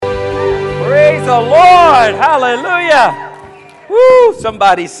the Lord. Hallelujah. Woo,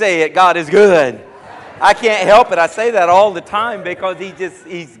 somebody say it. God is good. I can't help it. I say that all the time because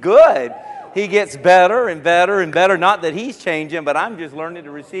he's good. He gets better and better and better. Not that he's changing, but I'm just learning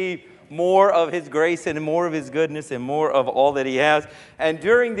to receive more of his grace and more of his goodness and more of all that he has. And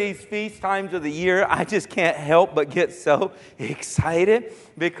during these feast times of the year, I just can't help but get so excited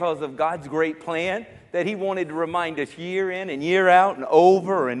because of God's great plan that he wanted to remind us year in and year out and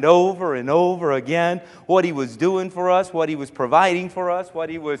over and over and over again what he was doing for us, what he was providing for us, what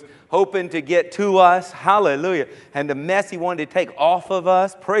he was hoping to get to us. Hallelujah. And the mess he wanted to take off of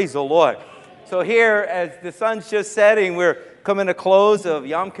us. Praise the Lord. So here, as the sun's just setting, we're coming to close of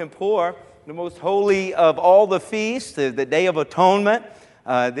Yom Kippur, the most holy of all the feasts, the Day of Atonement.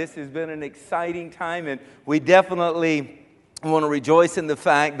 This has been an exciting time, and we definitely want to rejoice in the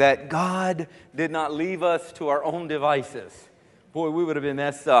fact that God did not leave us to our own devices. Boy, we would have been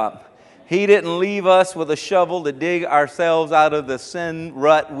messed up. He didn't leave us with a shovel to dig ourselves out of the sin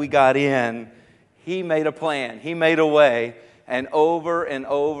rut we got in. He made a plan. He made a way. And over and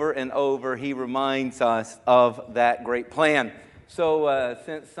over and over, he reminds us of that great plan. So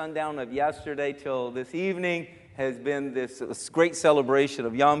since sundown of yesterday till this evening has been this great celebration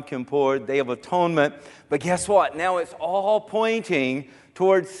of Yom Kippur, Day of Atonement. But guess what? Now it's all pointing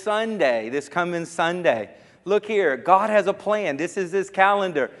towards Sunday, this coming Sunday. Look here, God has a plan. This is his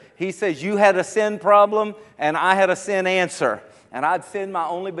calendar. He says, you had a sin problem, and I had a sin answer. And I'd send my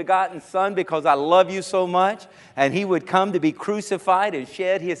only begotten Son because I love you so much. And he would come to be crucified and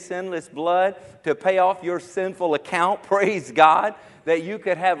shed his sinless blood to pay off your sinful account. Praise God. That you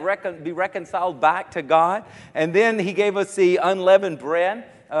could have be reconciled back to God. And then he gave us the unleavened bread,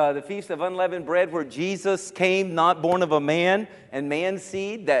 the Feast of Unleavened Bread, where Jesus came not born of a man and man's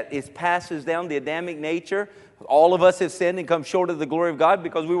seed, that passes down the Adamic nature. All of us have sinned and come short of the glory of God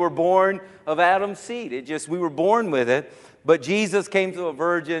because we were born of Adam's seed. We were born with it. But Jesus came to a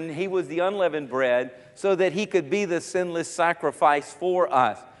virgin. He was the unleavened bread so that he could be the sinless sacrifice for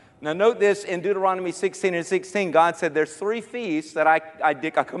us. Now note this, in Deuteronomy 16 and 16, God said there's 3 feasts that I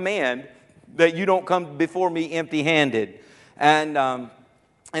command that you don't come before me empty-handed. And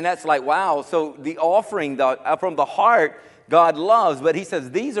that's like, wow. So the offering from the heart, God loves. But he says,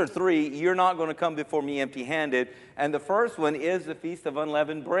 these are 3, you're not going to come before me empty-handed. And the first one is the Feast of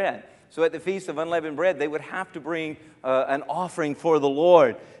Unleavened Bread. So at the Feast of Unleavened Bread, they would have to bring an offering for the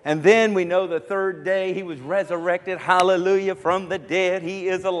Lord. And then we know the third day he was resurrected, hallelujah, from the dead. He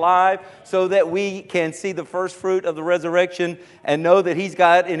is alive so that we can see the first fruit of the resurrection and know that he's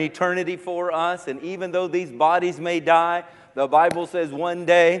got an eternity for us. And even though these bodies may die, the Bible says one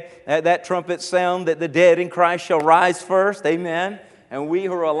day at that trumpet sound that the dead in Christ shall rise first. Amen. And we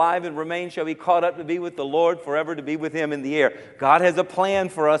who are alive and remain shall be caught up to be with the Lord forever, to be with him in the air. God has a plan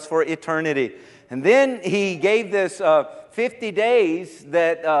for us for eternity. And then he gave this 50 days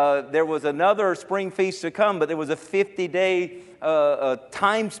that there was another spring feast to come, but there was a 50-day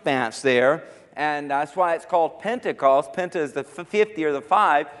time span there. And that's why it's called Pentecost. Penta is the 50 or the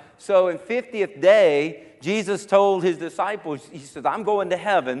 5. So in 50th day, Jesus told his disciples, he says, I'm going to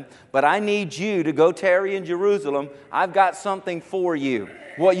heaven, but I need you to go tarry in Jerusalem. I've got something for you.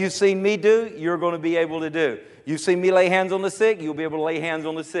 What you've seen me do, you're going to be able to do. You've seen me lay hands on the sick, you'll be able to lay hands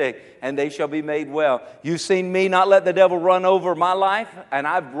on the sick, and they shall be made well. You've seen me not let the devil run over my life, and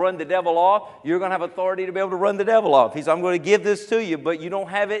I've run the devil off. You're going to have authority to be able to run the devil off. He said, I'm going to give this to you, but you don't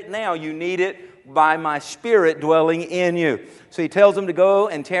have it now. You need it by my Spirit dwelling in you. So he tells them to go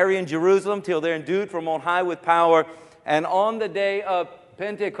and tarry in Jerusalem till they're endued from on high with power. And on the day of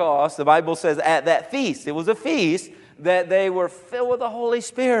Pentecost, the Bible says at that feast, it was a feast, that they were filled with the Holy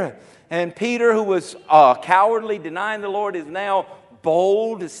Spirit. And Peter, who was cowardly, denying the Lord, is now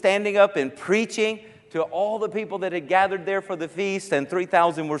bold, standing up and preaching to all the people that had gathered there for the feast, and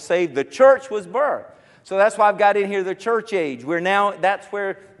 3,000 were saved. The church was birthed. So that's why I've got in here the church age. That's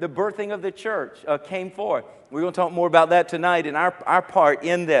where the birthing of the church came forth. We're going to talk more about that tonight in our part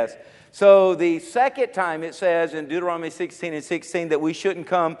in this. So the second time it says in Deuteronomy 16 and 16 that we shouldn't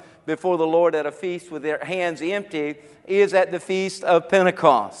come before the Lord at a feast with their hands empty is at the Feast of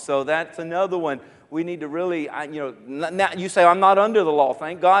Pentecost. So that's another one we need to really, now you say, I'm not under the law.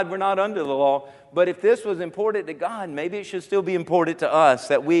 Thank God we're not under the law. But if this was important to God, maybe it should still be important to us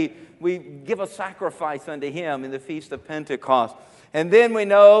that we give a sacrifice unto him in the Feast of Pentecost. And then we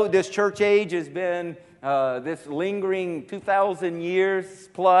know this church age has been this lingering 2,000 years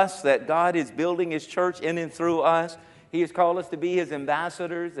plus that God is building his church in and through us. He has called us to be his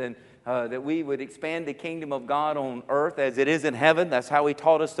ambassadors, and that we would expand the kingdom of God on earth as it is in heaven. That's how he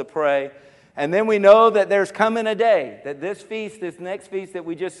taught us to pray. And then we know that there's coming a day that this feast, this next feast that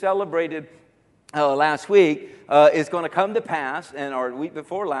we just celebrated last week is going to come to pass, or the week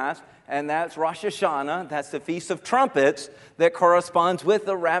before last, and that's Rosh Hashanah. That's the Feast of Trumpets that corresponds with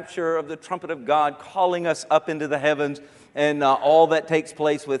the rapture of the trumpet of God calling us up into the heavens and all that takes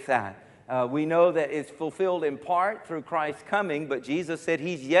place with that. We know that it's fulfilled in part through Christ's coming, but Jesus said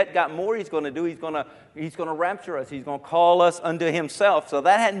He's yet got more He's going to do. He's going to rapture us. He's going to call us unto Himself. So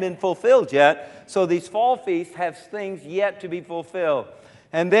that hadn't been fulfilled yet. So these fall feasts have things yet to be fulfilled.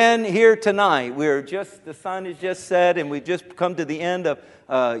 And then here tonight, the sun is just set, and we've just come to the end of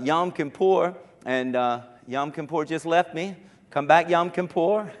Yom Kippur, and Yom Kippur just left me. Come back, Yom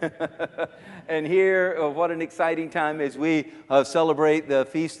Kippur. And here, what an exciting time as we celebrate the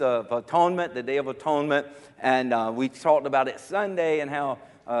Feast of Atonement, the Day of Atonement. And we talked about it Sunday and how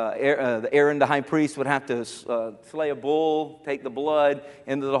Aaron, the high priest, would have to slay a bull, take the blood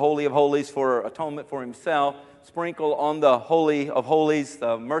into the Holy of Holies for atonement for himself, sprinkle on the Holy of Holies,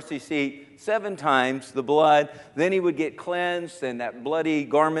 the mercy seat, 7 times the blood. Then he would get cleansed, and that bloody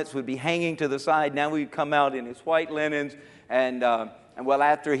garments would be hanging to the side. Now he would come out in his white linens. And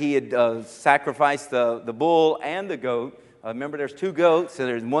after he had sacrificed the bull and the goat, remember there's 2 goats,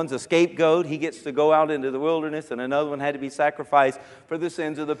 and one's a scapegoat. He gets to go out into the wilderness, and another one had to be sacrificed for the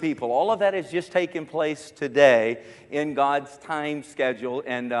sins of the people. All of that has just taken place today in God's time schedule.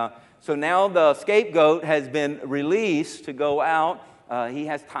 And so now the scapegoat has been released to go out. He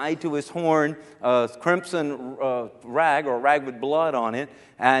has tied to his horn a crimson rag, or a rag with blood on it,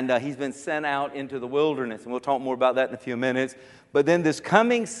 and he's been sent out into the wilderness. And we'll talk more about that in a few minutes. But then this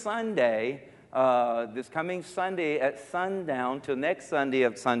coming Sunday at sundown till next Sunday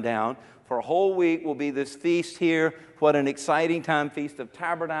at sundown, for a whole week will be this feast here. What an exciting time, Feast of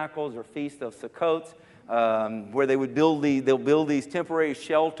Tabernacles or Feast of Sukkot. Where they'll build these temporary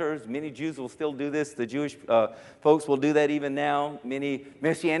shelters. Many Jews will still do this. The Jewish folks will do that even now. Many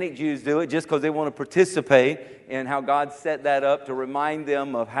Messianic Jews do it just because they want to participate in how God set that up to remind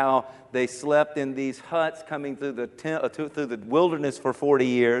them of how they slept in these huts coming through the wilderness for 40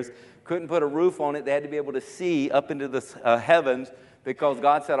 years. Couldn't put a roof on it. They had to be able to see up into the heavens, because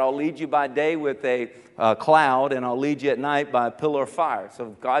God said, I'll lead you by day with a cloud, and I'll lead you at night by a pillar of fire.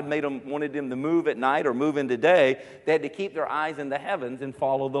 So if God wanted them to move at night or move in the day, they had to keep their eyes in the heavens and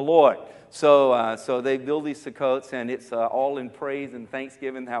follow the Lord. So they build these Sukkots, and it's all in praise and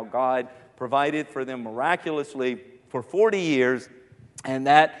thanksgiving how God provided for them miraculously for 40 years. And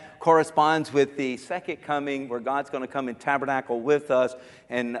that corresponds with the second coming, where God's going to come and tabernacle with us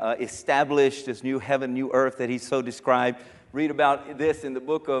and establish this new heaven, new earth that He's so described. Read about this in the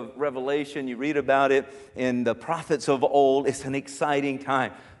book of Revelation. You read about it in the prophets of old. It's an exciting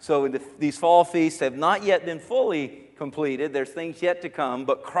time. So these fall feasts have not yet been fully completed. There's things yet to come,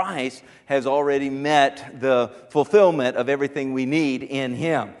 but Christ has already met the fulfillment of everything we need in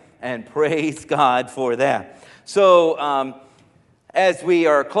Him. And praise God for that. So as we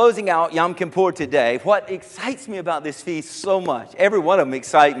are closing out Yom Kippur today, what excites me about this feast so much, every one of them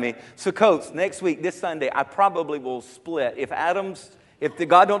excite me. Sukkot, next week, this Sunday, I probably will split. If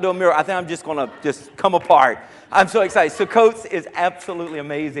God don't do a miracle, I think I'm just going to just come apart. I'm so excited. Sukkot is absolutely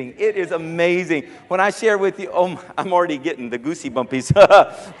amazing. It is amazing. When I share with you, I'm already getting the goosey bumpies.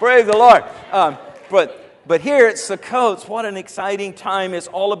 Praise the Lord. But here at Sukkot, what an exciting time. It's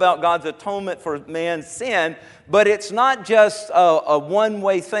all about God's atonement for man's sin. But it's not just a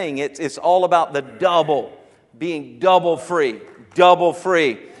one-way thing. It's all about the double, being double free, double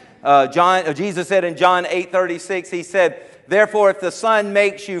free. Jesus said in John 8:36, He said, therefore, if the Son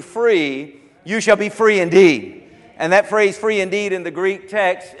makes you free, you shall be free indeed. And that phrase, free indeed, in the Greek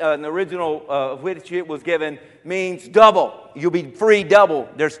text, in the original of which it was given, means double. You'll be free double.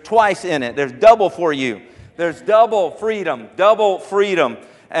 There's twice in it. There's double for you. There's double freedom, double freedom.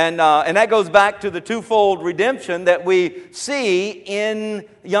 And that goes back to the twofold redemption that we see in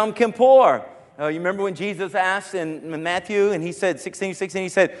Yom Kippur. You remember when Jesus asked in Matthew, and He said, 16:16, He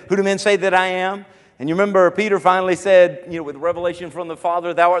said, who do men say that I am? And you remember Peter finally said, with revelation from the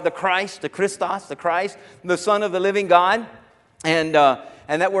Father, thou art the Christ, the Christos, the Christ, the Son of the living God. And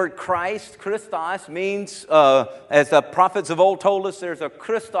that word Christ, Christos, means, as the prophets of old told us, there's a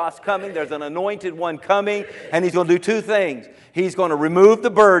Christos coming, there's an anointed one coming, and He's going to do 2 things. He's going to remove the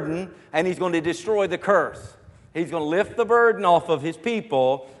burden, and He's going to destroy the curse. He's going to lift the burden off of His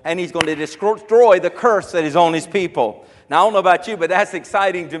people, and He's going to destroy the curse that is on His people. Now, I don't know about you, but that's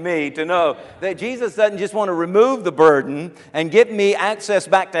exciting to me to know that Jesus doesn't just want to remove the burden and give me access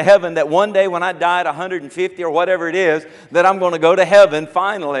back to heaven, that one day when I die at 150 or whatever it is, that I'm going to go to heaven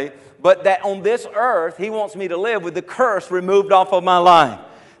finally, but that on this earth, He wants me to live with the curse removed off of my life.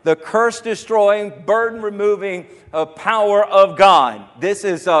 the curse-destroying, burden-removing power of God. This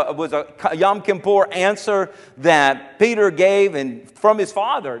was a Yom Kippur answer that Peter gave and from his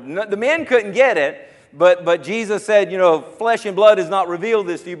Father. The men couldn't get it, but Jesus said, flesh and blood has not revealed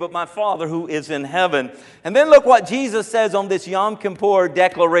this to you, but my Father who is in heaven. And then look what Jesus says on this Yom Kippur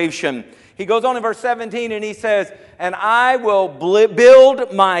declaration. He goes on in verse 17 and he says, and I will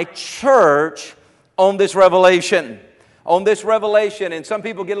build my church on this revelation. On this revelation. And some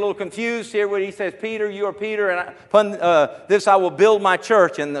people get a little confused here when he says, Peter, you are Peter, and upon this I will build my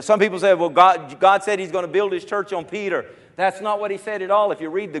church. And some people say, well, God said he's going to build his church on Peter. That's not what he said at all. If you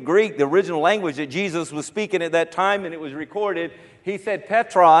read the Greek, the original language that Jesus was speaking at that time, and it was recorded, he said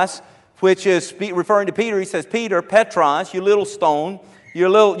Petros, which is referring to Peter. He says, Peter, Petros, you little stone, your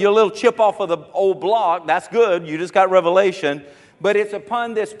little chip off of the old block. That's good. You just got revelation. But it's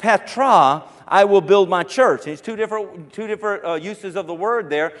upon this Petra I will build my church. And it's two different uses of the word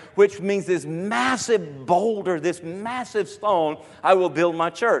there, which means this massive boulder, this massive stone, I will build my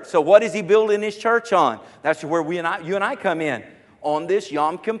church. So what is he building his church on? That's where you and I come in. On this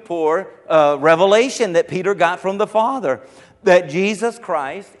Yom Kippur revelation that Peter got from the Father. That Jesus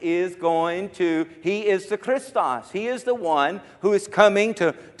Christ is he is the Christos. He is the one who is coming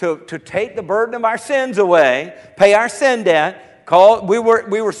to take the burden of our sins away, pay our sin debt. We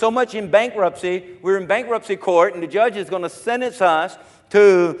were so much in bankruptcy. We were in bankruptcy court, and the judge is going to sentence us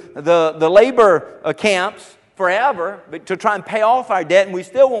to the labor camps forever to try and pay off our debt, and we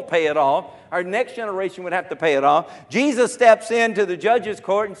still won't pay it off. Our next generation would have to pay it off. Jesus steps into the judge's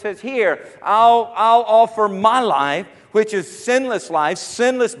court and says, here, I'll offer my life, which is sinless life,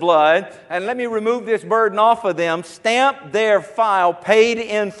 sinless blood, and let me remove this burden off of them. Stamp their file, paid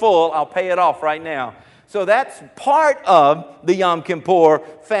in full. I'll pay it off right now. So that's part of the Yom Kippur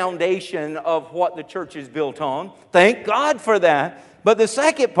foundation of what the church is built on. Thank God for that. But the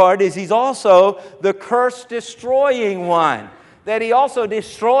second part is he's also the curse-destroying one. That he also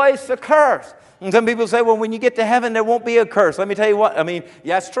destroys the curse. And some people say, well, when you get to heaven, there won't be a curse. Let me tell you what.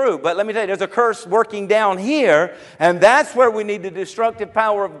 Yeah, it's true. But let me tell you, there's a curse working down here. And that's where we need the destructive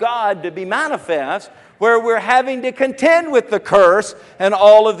power of God to be manifest, where we're having to contend with the curse and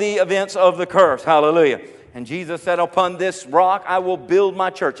all of the events of the curse. Hallelujah. And Jesus said, upon this rock I will build my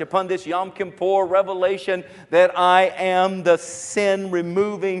church. Upon this Yom Kippur revelation that I am the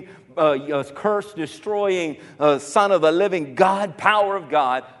sin-removing, curse-destroying Son of the living God, power of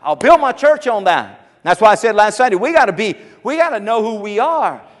God. I'll build my church on that. That's why I said last Sunday, we got to know who we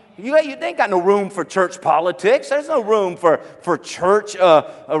are. You ain't got no room for church politics. There's no room for church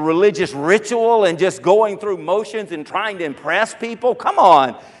a religious ritual and just going through motions and trying to impress people. Come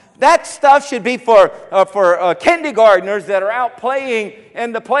on. That stuff should be for kindergartners that are out playing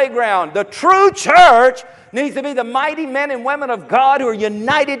in the playground. The true church needs to be the mighty men and women of God who are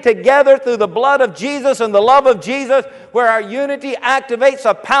united together through the blood of Jesus and the love of Jesus, where our unity activates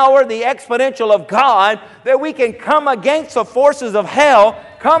the power, the exponential of God, that we can come against the forces of hell,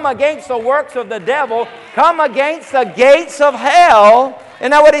 come against the works of the devil, come against the gates of hell.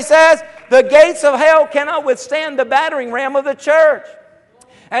 Isn't that what he says? The gates of hell cannot withstand the battering ram of the church.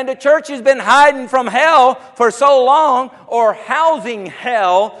 And the church has been hiding from hell for so long, or housing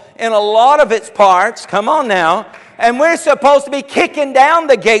hell in a lot of its parts. Come on now. And we're supposed to be kicking down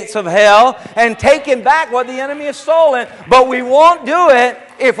the gates of hell and taking back what the enemy has stolen. But we won't do it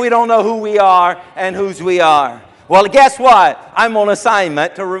if we don't know who we are and whose we are. Well, guess what? I'm on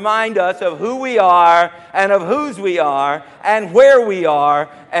assignment to remind us of who we are and of whose we are and where we are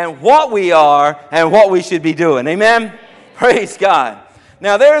and what we are and what we should be doing. Amen? Praise God.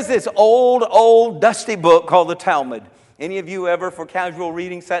 Now, there's this old, dusty book called the Talmud. Any of you ever, for casual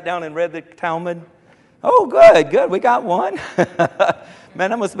reading, sat down and read the Talmud? Oh, good. We got one. Man,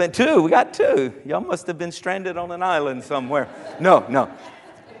 that must have been two. We got two. Y'all must have been stranded on an island somewhere. No.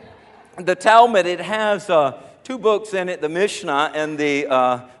 The Talmud, it has two books in it, the Mishnah and the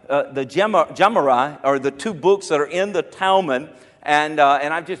Gemara, are the two books that are in the Talmud. And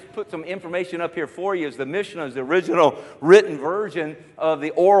I've just put some information up here for you. The Mishnah is the original written version of the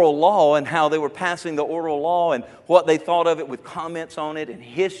oral law and how they were passing the oral law and what they thought of it, with comments on it and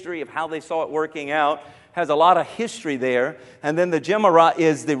history of how they saw it working out. Has a lot of history there. And then the Gemara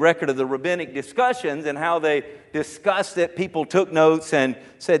is the record of the rabbinic discussions and how they discussed it. People took notes and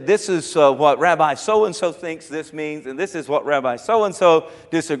said, this is what Rabbi so-and-so thinks this means, and this is what Rabbi so-and-so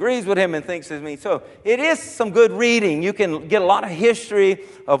disagrees with him and thinks this means. So it is some good reading. You can get a lot of history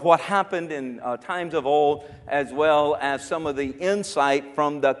of what happened in times of old, as well as some of the insight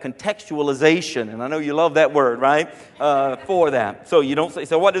from the contextualization. And I know you love that word, right, for that. So you don't say,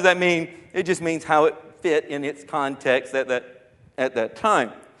 so what does that mean? It just means how it fit in its context at that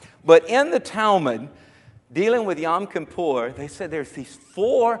time. But in the Talmud, dealing with Yom Kippur, they said there's these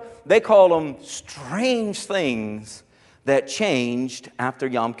 4, they call them strange things that changed after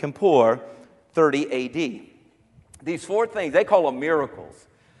Yom Kippur, 30 AD. These 4 things, they call them miracles.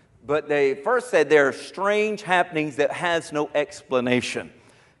 But they first said they're strange happenings that has no explanation.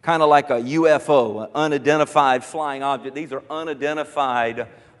 Kind of like a UFO, an unidentified flying object. These are unidentified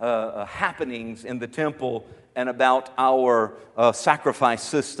happenings in the temple and about our sacrifice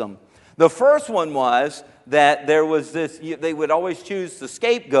system. The first one was that there was this, they would always choose the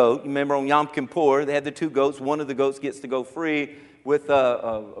scapegoat. You remember on Yom Kippur, they had the 2 goats. One of the goats gets to go free with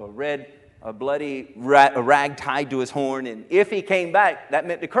a bloody rag tied to his horn. And if he came back, that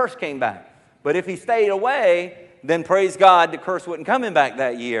meant the curse came back. But if he stayed away, then praise God, the curse wasn't coming back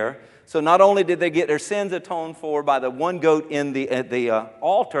that year. So not only did they get their sins atoned for by the one goat at the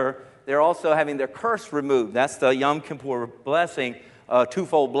altar, they're also having their curse removed. That's the Yom Kippur blessing,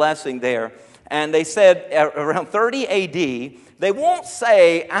 twofold blessing there. And they said around 30 AD, they won't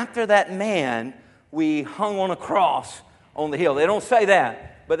say after that man we hung on a cross on the hill. They don't say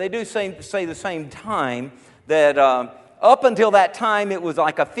that, but they do say the same time that up until that time it was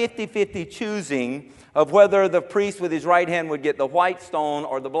like a 50-50 choosing of whether the priest with his right hand would get the white stone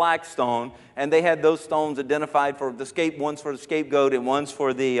or the black stone. And they had those stones identified for the one's for the scapegoat and one's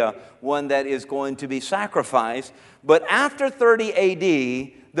for the one that is going to be sacrificed. But after 30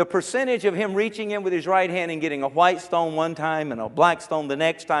 AD, the percentage of him reaching in with his right hand and getting a white stone one time and a black stone the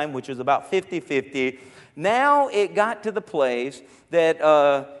next time, which is about 50-50, now it got to the place that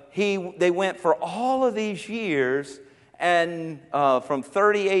they went for all of these years. And from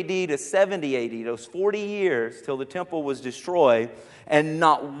 30 AD to 70 AD, those 40 years till the temple was destroyed, and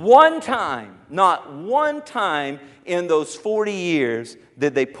not one time in those 40 years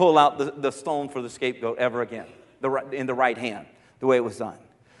did they pull out the stone for the scapegoat ever again, in the right hand, the way it was done.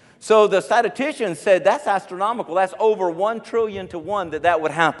 So the statisticians said that's astronomical. That's over 1 trillion to 1 that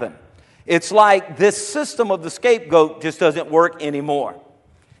would happen. It's like this system of the scapegoat just doesn't work anymore.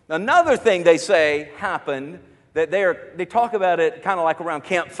 Another thing they say happened, that they talk about it kind of like around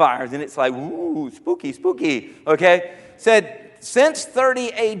campfires, and it's like, ooh, spooky, okay? Said, since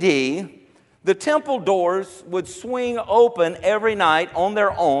 30 AD, the temple doors would swing open every night on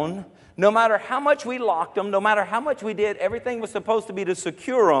their own. No matter how much we locked them, no matter how much we did, everything was supposed to be to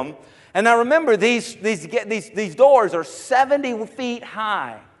secure them. And now remember, these doors are 70 feet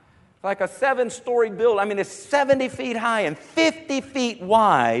high. Like a 7-story building. I mean, it's 70 feet high and 50 feet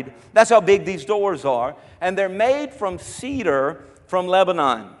wide. That's how big these doors are. And they're made from cedar from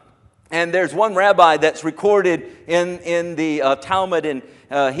Lebanon. And there's one rabbi that's recorded in the Talmud, and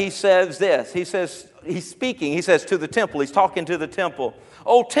he says this. He says, he's speaking, he says to the temple, he's talking to the temple.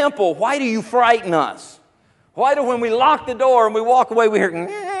 "Oh, temple, why do you frighten us? Why do when we lock the door and we walk away, we hear,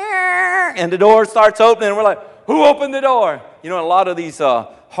 and the door starts opening, and we're like, who opened the door?" You know, a lot of these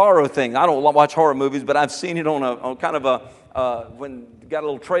horror thing. I don't watch horror movies, but I've seen it on kind of a when you got a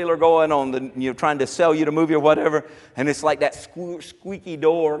little trailer going on trying to sell you the movie or whatever, and it's like that squeaky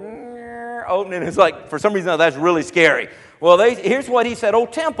door opening. It's like, for some reason, that's really scary. Well, here's what he said: "Oh,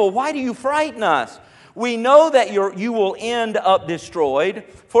 temple, why do you frighten us? We know that you will end up destroyed,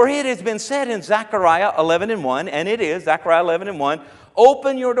 for it has been said in Zechariah 11:1, and it is Zechariah 11:1.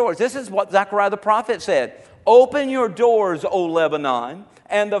 Open your doors." This is what Zechariah the prophet said. "Open your doors, O Lebanon,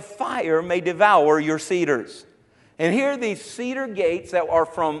 and the fire may devour your cedars." And here these cedar gates that are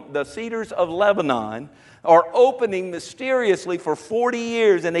from the cedars of Lebanon are opening mysteriously for 40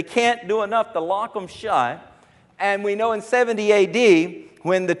 years, and they can't do enough to lock them shut. And we know in 70 AD,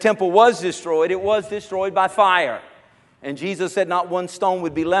 when the temple was destroyed, it was destroyed by fire. And Jesus said not one stone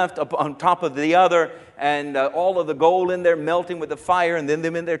would be left up on top of the other, and all of the gold in there melting with the fire, and then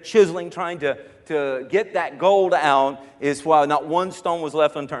them in there chiseling, trying to get that gold out, is why not one stone was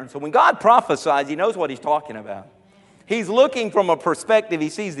left unturned. So when God prophesies, He knows what He's talking about. He's looking from a perspective. He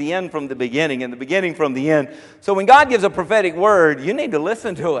sees the end from the beginning and the beginning from the end. So when God gives a prophetic word, you need to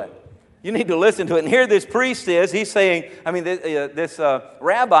listen to it. You need to listen to it. And here this priest is, he's saying, this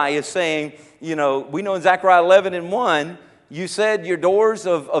rabbi is saying, we know in Zechariah 11:1, you said your doors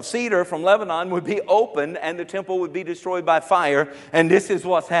of cedar from Lebanon would be opened and the temple would be destroyed by fire. And this is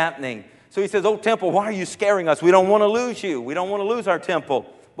what's happening. So he says, "Oh, temple, why are you scaring us? We don't want to lose you. We don't want to lose our temple."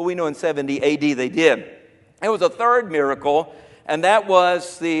 But we know in 70 AD they did. There was a third miracle, and that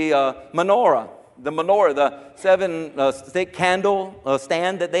was the menorah. The menorah, the 7-stick candle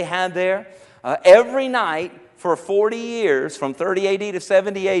stand that they had there. Every night for 40 years, from 30 AD to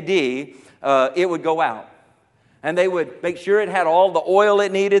 70 AD, it would go out. And they would make sure it had all the oil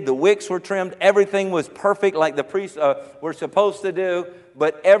it needed, the wicks were trimmed, everything was perfect like the priests were supposed to do.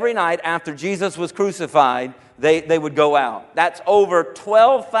 But every night after Jesus was crucified, they would go out. That's over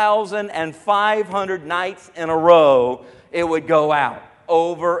 12,500 nights in a row it would go out,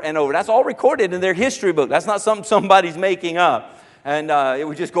 over and over. That's all recorded in their history book. That's not something somebody's making up. And it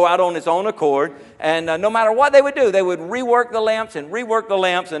would just go out on its own accord. And no matter what they would do, they would rework the lamps,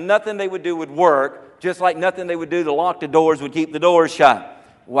 and nothing they would do would work. Just like nothing they would do to lock the doors would keep the doors shut.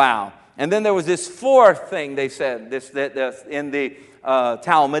 Wow. And then there was this fourth thing they said that in the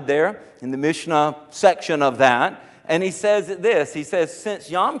Talmud there, in the Mishnah section of that. And he says this. He says,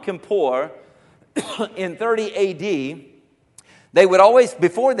 since Yom Kippur in 30 A.D., they would always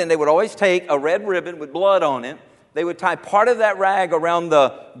take a red ribbon with blood on it. They would tie part of that rag around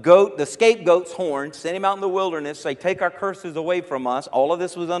the scapegoat's horn, send him out in the wilderness, say, take our curses away from us. All of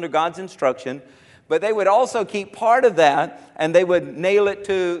this was under God's instruction. But they would also keep part of that, and they would nail it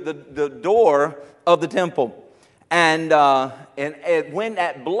to the door of the temple. And when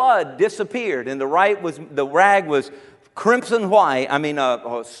that blood disappeared, and the rag was crimson white,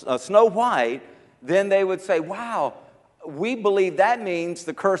 snow white, then they would say, wow, we believe that means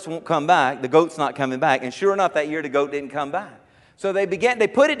the curse won't come back, the goat's not coming back. And sure enough, that year the goat didn't come back. So they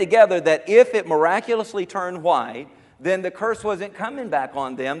put it together that if it miraculously turned white, then the curse wasn't coming back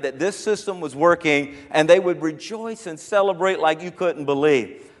on them, that this system was working, and they would rejoice and celebrate like you couldn't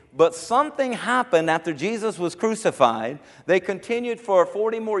believe. But something happened after Jesus was crucified. They continued for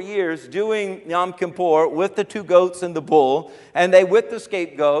 40 more years doing Yom Kippur with the two goats and the bull, and with the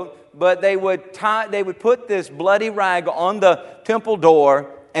scapegoat, but they would put this bloody rag on the temple door,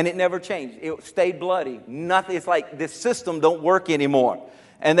 and it never changed. It stayed bloody. Nothing. It's like this system don't work anymore.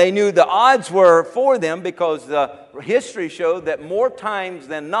 And they knew the odds were for them because the history showed that more times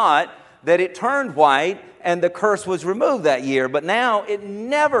than not that it turned white and the curse was removed that year. But now it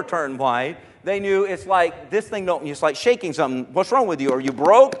never turned white. They knew it's like this thing it's like shaking something. What's wrong with you? Are you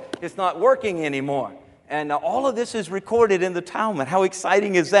broke? It's not working anymore. And all of this is recorded in the Talmud. How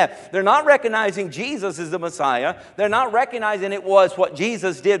exciting is that? They're not recognizing Jesus as the Messiah. They're not recognizing it was what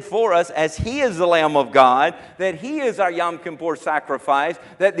Jesus did for us as He is the Lamb of God, that He is our Yom Kippur sacrifice,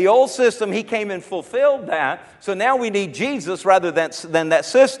 that the old system, He came and fulfilled that. So now we need Jesus rather than that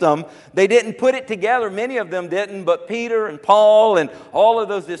system. They didn't put it together. Many of them didn't, but Peter and Paul and all of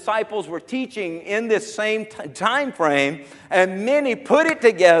those disciples were teaching in this same time frame, and many put it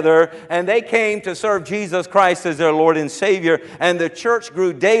together, and they came to serve Jesus Christ as their Lord and Savior, and the church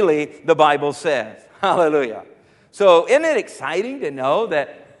grew daily, the Bible says. Hallelujah. So isn't it exciting to know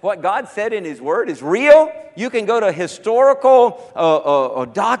that what God said in His Word is real? You can go to historical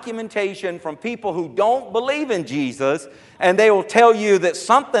documentation from people who don't believe in Jesus, and they will tell you that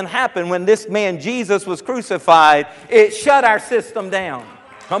something happened when this man Jesus was crucified. It shut our system down.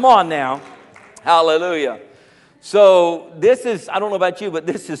 Come on now. Hallelujah. So this is, I don't know about you, but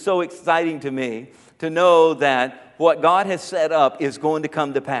this is so exciting to me to know that what God has set up is going to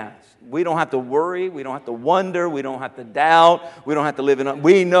come to pass. We don't have to worry. We don't have to wonder. We don't have to doubt. We don't have to live in.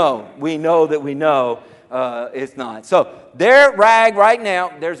 We know that we know it's not. So their rag right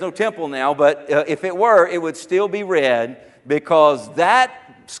now, there's no temple now, but if it were, it would still be red because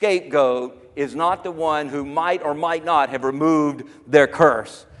that scapegoat is not the one who might or might not have removed their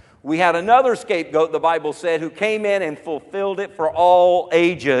curse. We had another scapegoat, the Bible said, who came in and fulfilled it for all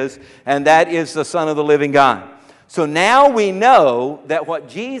ages, and that is the Son of the living God. So now we know that what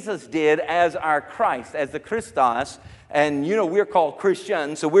Jesus did as our Christ, as the Christos, and we're called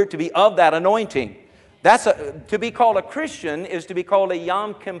Christians, so we're to be of that anointing. To be called a Christian is to be called a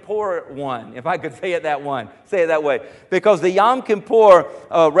Yom Kippur one, if I could say it that way. Because the Yom Kippur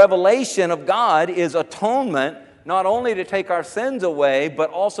revelation of God is atonement, not only to take our sins away, but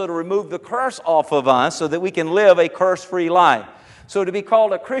also to remove the curse off of us so that we can live a curse-free life. So to be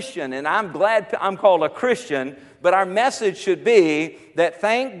called a Christian, and I'm glad I'm called a Christian, but our message should be that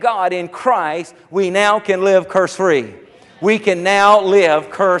thank God in Christ, we now can live curse-free. We can now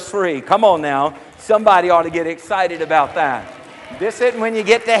live curse-free. Come on now. Somebody ought to get excited about that. This isn't when you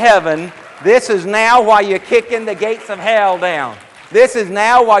get to heaven. This is now while you're kicking the gates of hell down. This is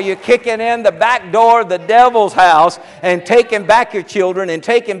now while you're kicking in the back door of the devil's house and taking back your children and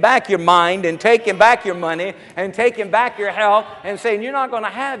taking back your mind and taking back your money and taking back your health and saying, you're not going to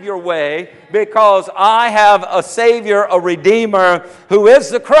have your way because I have a Savior, a Redeemer who is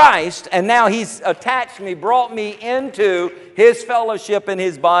the Christ, and now He's attached me, brought me into His fellowship in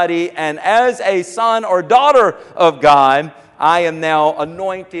His body, and as a son or daughter of God, I am now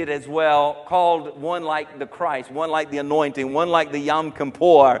anointed as well, called one like the Christ, one like the anointing, one like the Yom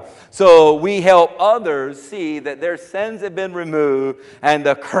Kippur. So we help others see that their sins have been removed and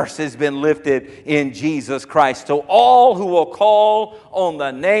the curse has been lifted in Jesus Christ. So all who will call on the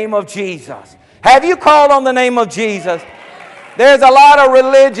name of Jesus. Have you called on the name of Jesus? There's a lot of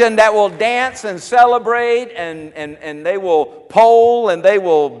religion that will dance and celebrate and they will poll and they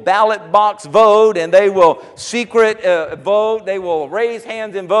will ballot box vote and they will secret vote. They will raise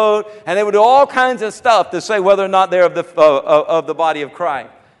hands and vote and they will do all kinds of stuff to say whether or not they're of the body of Christ.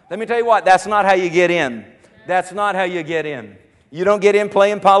 Let me tell you what, that's not how you get in. That's not how you get in. You don't get in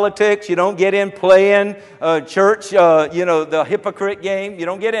playing politics. You don't get in playing church, the hypocrite game. You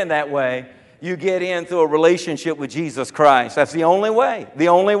don't get in that way. You get in through a relationship with Jesus Christ. That's the only way. The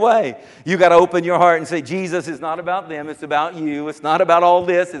only way. You got to open your heart and say, Jesus, it's not about them. It's about you. It's not about all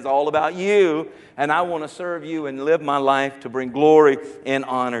this. It's all about you. And I want to serve you and live my life to bring glory and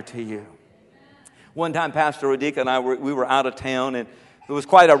honor to you. One time, Pastor Radika and I, we were out of town, and it was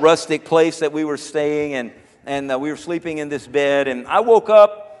quite a rustic place that we were staying, and we were sleeping in this bed. And I woke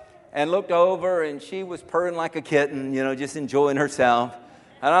up and looked over, and she was purring like a kitten, just enjoying herself.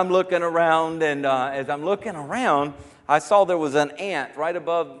 And I'm looking around, and as I'm looking around, I saw there was an ant right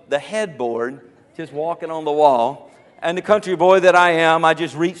above the headboard, just walking on the wall. And the country boy that I am, I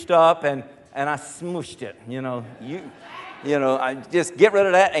just reached up and I smooshed it. I just get rid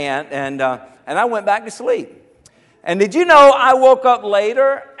of that ant, and I went back to sleep. And did you know I woke up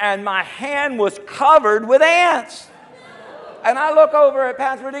later and my hand was covered with ants? And I look over at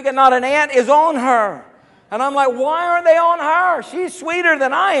Pastor Radika, not an ant is on her. And I'm like, why aren't they on her? She's sweeter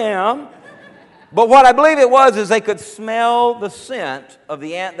than I am. But what I believe it was is they could smell the scent of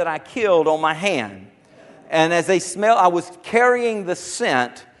the ant that I killed on my hand. And as they smelled, I was carrying the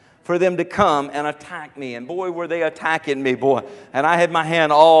scent for them to come and attack me. And boy, were they attacking me, boy. And I had my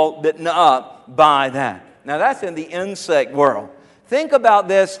hand all bitten up by that. Now that's in the insect world. Think about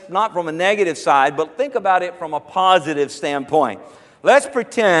this not from a negative side, but think about it from a positive standpoint. Let's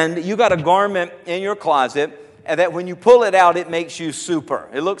pretend you got a garment in your closet and that when you pull it out, it makes you super.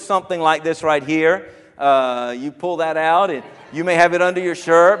 It looks something like this right here. You pull that out and you may have it under your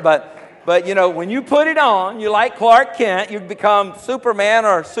shirt, but when you put it on, you like Clark Kent, you become Superman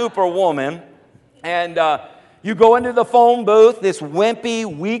or Superwoman, and you go into the phone booth, this wimpy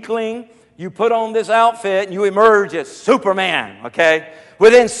weakling, you put on this outfit and you emerge as Superman, okay?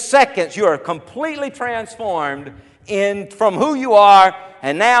 Within seconds, you are completely transformed from who you are,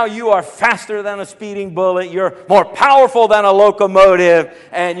 and now you are faster than a speeding bullet, you're more powerful than a locomotive,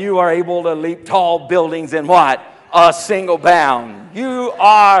 and you are able to leap tall buildings in what? A single bound. You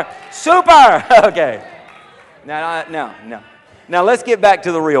are super! Okay. Now, let's get back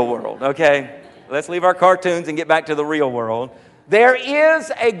to the real world, okay? Let's leave our cartoons and get back to the real world. There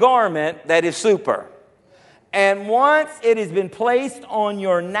is a garment that is super. And once it has been placed on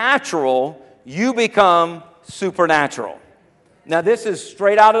your natural, you become supernatural. Now, this is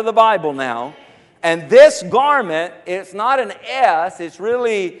straight out of the Bible now. And this garment, it's not an S. It's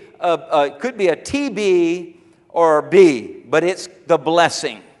really, it could be a TB or a B. But it's the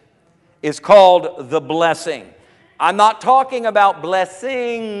blessing. It's called the blessing. I'm not talking about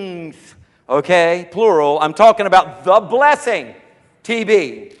blessings, okay, plural. I'm talking about the blessing,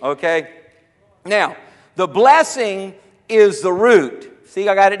 TB, okay? Now, the blessing is the root. See,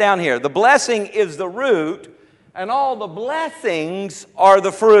 I got it down here. The blessing is the root, and all the blessings are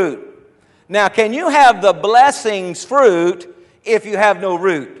the fruit. Now, can you have the blessings fruit if you have no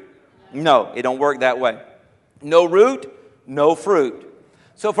root? No, it don't work that way. No root, no fruit.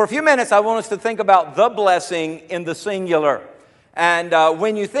 So for a few minutes, I want us to think about the blessing in the singular. And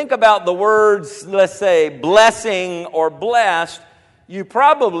when you think about the words, let's say, blessing or blessed, you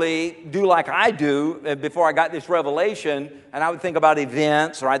probably do like I do before I got this revelation, and I would think about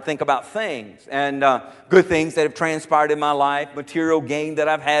events or I'd think about things and good things that have transpired in my life, material gain that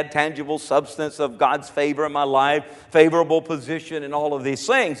I've had, tangible substance of God's favor in my life, favorable position and all of these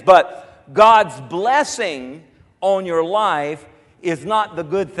things. But God's blessing on your life is not the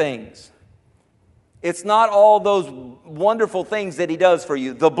good things. It's not all those wonderful things that He does for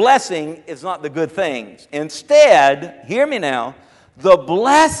you. The blessing is not the good things. Instead, hear me now, the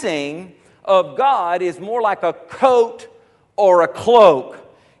blessing of God is more like a coat or a cloak.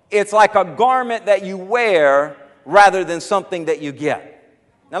 It's like a garment that you wear rather than something that you get.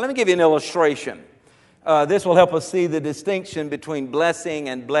 Now let me give you an illustration. This will help us see the distinction between blessing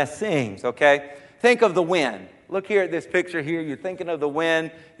and blessings, okay? Think of the wind. Look here at this picture here. You're thinking of the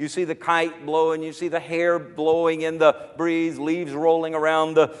wind. You see the kite blowing. You see the hair blowing in the breeze, leaves rolling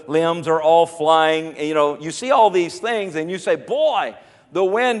around. The limbs are all flying. And, you see all these things and you say, boy, the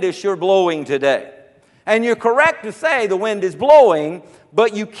wind is sure blowing today. And you're correct to say the wind is blowing,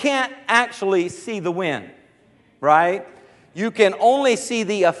 but you can't actually see the wind, right? You can only see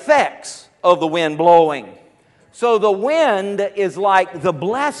the effects of the wind blowing. So the wind is like the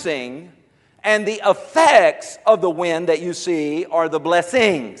blessing, and the effects of the wind that you see are the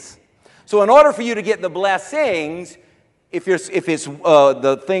blessings. So in order for you to get the blessings, if it's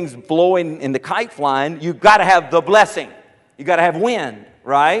the things blowing in the kite flying, you've got to have the blessing. You've got to have wind,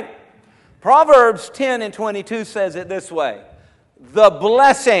 right? Proverbs 10 and 22 says it this way. The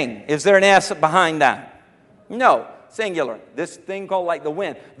blessing, is there an S behind that? No, singular. This thing called like the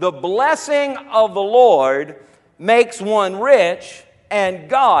wind. The blessing of the Lord makes one rich, and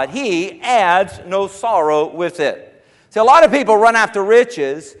God, He adds no sorrow with it. See, a lot of people run after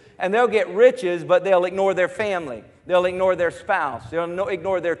riches, and they'll get riches, but they'll ignore their family. They'll ignore their spouse. They'll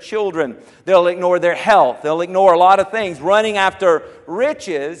ignore their children. They'll ignore their health. They'll ignore a lot of things, running after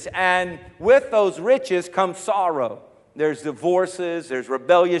riches, and with those riches comes sorrow. There's divorces, there's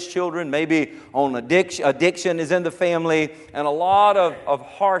rebellious children, maybe on addiction is in the family, and a lot of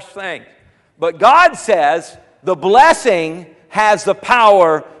harsh things. But God says the blessing has the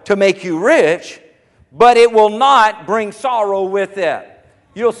power to make you rich, but it will not bring sorrow with it.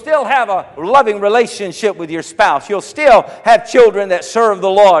 You'll still have a loving relationship with your spouse. You'll still have children that serve the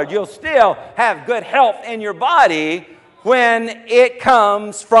Lord. You'll still have good health in your body when it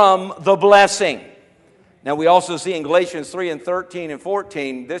comes from the blessing. Now we also see in Galatians 3 and 13 and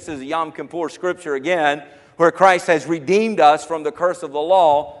 14, this is a Yom Kippur scripture again, where Christ has redeemed us from the curse of the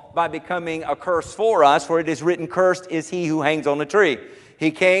law by becoming a curse for us, for it is written, cursed is he who hangs on a tree. He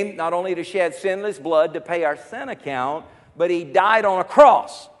came not only to shed sinless blood to pay our sin account, but He died on a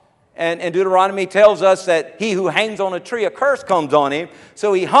cross. And Deuteronomy tells us that he who hangs on a tree, a curse comes on him.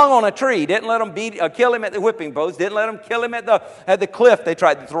 So He hung on a tree. Didn't let them kill him at the whipping post. Didn't let them kill him at the cliff they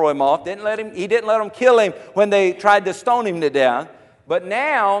tried to throw him off. He didn't let them kill him when they tried to stone him to death. But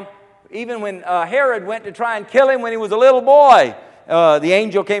now, even when Herod went to try and kill him when he was a little boy, the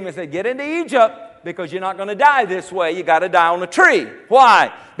angel came and said, get into Egypt, because you're not going to die this way. You got to die on a tree.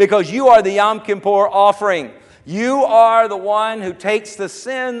 Why? Because you are the Yom Kippur offering. You are the one who takes the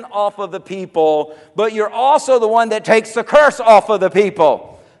sin off of the people, but you're also the one that takes the curse off of the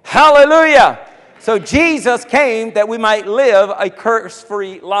people. Hallelujah! So Jesus came that we might live a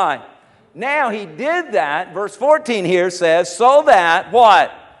curse-free life. Now He did that. Verse 14 here says, so that,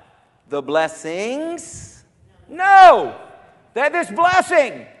 what? The blessings? No! That this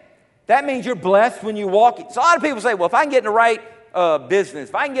blessing. That means you're blessed when you walk. So a lot of people say, well, if I can get in the right business,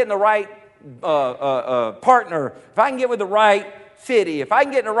 if I can get in the right partner, if I can get with the right city, if I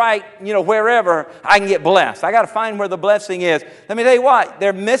can get in the right, wherever, I can get blessed. I got to find where the blessing is. Let me tell you what,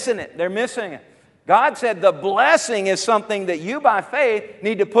 they're missing it. They're missing it. God said the blessing is something that you by faith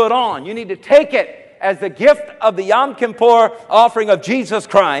need to put on. You need to take it as the gift of the Yom Kippur offering of Jesus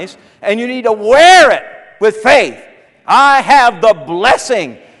Christ, and you need to wear it with faith. I have the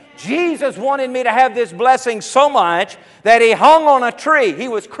blessing. Jesus wanted me to have this blessing so much that He hung on a tree. He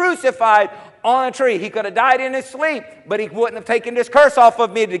was crucified on a tree. He could have died in His sleep, but He wouldn't have taken this curse off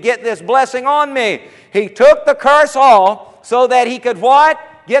of me to get this blessing on me. He took the curse off so that He could what?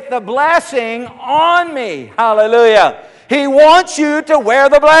 Get the blessing on me. Hallelujah. He wants you to wear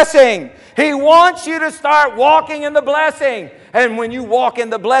the blessing. He wants you to start walking in the blessing. And when you walk in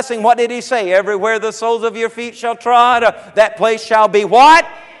the blessing, what did He say? Everywhere the soles of your feet shall trod, that place shall be what?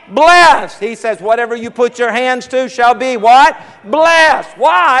 Blessed. He says, whatever you put your hands to shall be what? Blessed.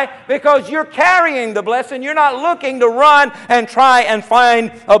 Why? Because you're carrying the blessing. You're not looking to run and try and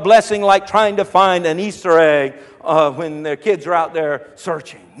find a blessing like trying to find an Easter egg when their kids are out there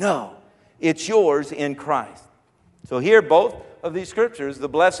searching. No, it's yours in Christ. So here, both of these scriptures, the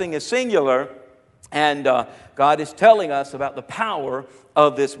blessing is singular, and God is telling us about the power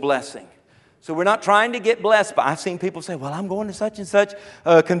of this blessing. So we're not trying to get blessed, but I've seen people say, well, I'm going to such and such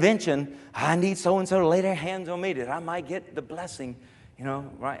convention. I need so-and-so to lay their hands on me that I might get the blessing.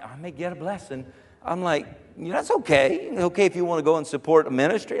 Right? I may get a blessing. I'm like, that's okay. Okay if you want to go and support a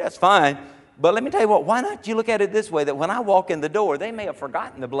ministry, that's fine. But let me tell you what, why not you look at it this way, that when I walk in the door, they may have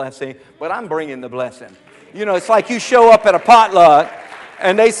forgotten the blessing, but I'm bringing the blessing. It's like you show up at a potluck,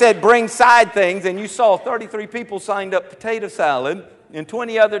 and they said bring side things, and you saw 33 people signed up potato salad, and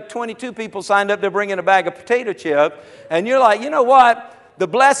 22 people signed up to bring in a bag of potato chips. And you're like, you know what? The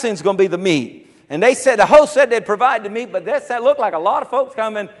blessing's going to be the meat. And they said, the host said they'd provide the meat, but that looked like a lot of folks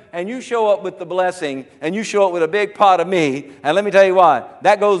coming, and you show up with the blessing, and you show up with a big pot of meat. And let me tell you what,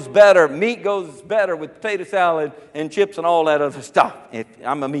 that goes better. Meat goes better with potato salad and chips and all that other stuff.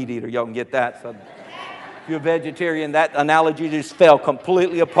 I'm a meat eater, y'all can get that. So if you're a vegetarian, that analogy just fell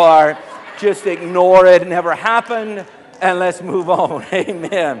completely apart. Just ignore it. It never happened, and let's move on.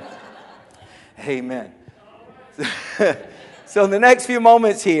 Amen. Amen. So in the next few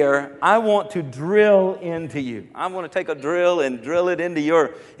moments here, I want to drill into you. I want to take a drill and drill it into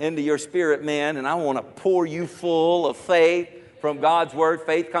your spirit, man, and I want to pour you full of faith from God's Word.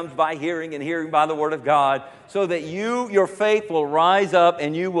 Faith comes by hearing, and hearing by the Word of God, so that your faith will rise up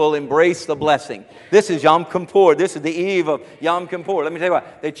and you will embrace the blessing. This is Yom Kippur. This is the eve of Yom Kippur. Let me tell you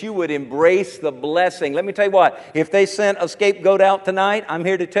what, that you would embrace the blessing. Let me tell you what, if they sent a scapegoat out tonight, I'm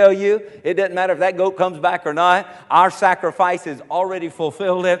here to tell you, it doesn't matter if that goat comes back or not. Our sacrifice has already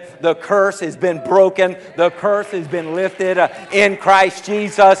fulfilled it. The curse has been broken. The curse has been lifted in Christ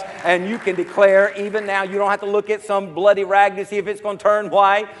Jesus. And you can declare even now, you don't have to look at some bloody rag to see if it's going to turn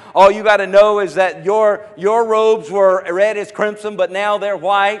white. All you got to know is that your robes were red as crimson, but now they're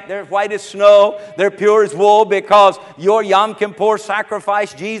white. They're white as snow. They're pure as wool, because your Yom Kippur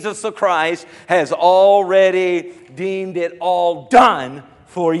sacrifice, Jesus the Christ, has already deemed it all done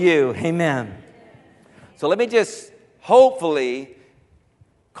for you. Amen. So let me just hopefully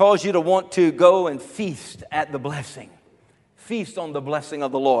cause you to want to go and feast at the blessing. Feast on the blessing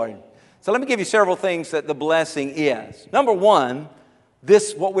of the Lord. So let me give you several things that the blessing is. Number one,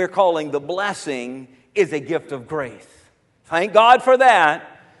 this, what we're calling the blessing, is a gift of grace. Thank God for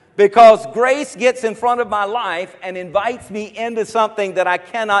that, because grace gets in front of my life and invites me into something that I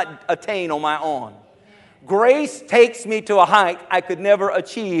cannot attain on my own. Grace takes me to a height I could never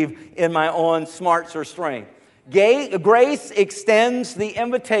achieve in my own smarts or strength. Grace extends the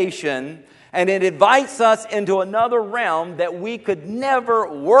invitation, and it invites us into another realm that we could never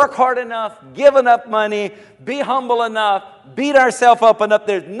work hard enough, give enough money, be humble enough, beat ourselves up enough.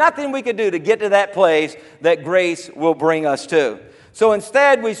 There's nothing we could do to get to that place that grace will bring us to. So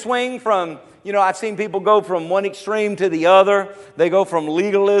instead, we swing from, I've seen people go from one extreme to the other. They go from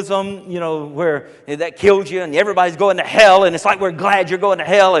legalism, where that kills you and everybody's going to hell, and it's like we're glad you're going to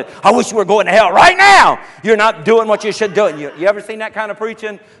hell, and I wish you were going to hell right now. You're not doing what you should do. You ever seen that kind of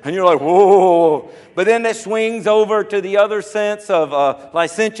preaching? And you're like, whoa. But then that swings over to the other sense of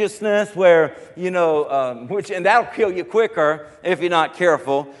licentiousness, where, and that'll kill you quicker if you're not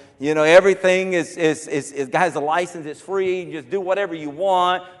careful. Everything is has a license. It's free. You just do whatever you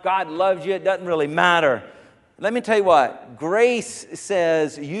want. God loves you. It doesn't really matter. Let me tell you what. Grace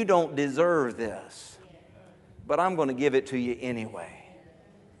says you don't deserve this, but I'm going to give it to you anyway.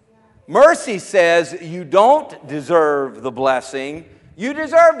 Mercy says you don't deserve the blessing. You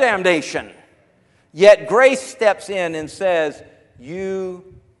deserve damnation. Yet grace steps in and says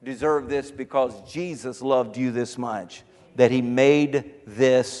you deserve this because Jesus loved you this much, that He made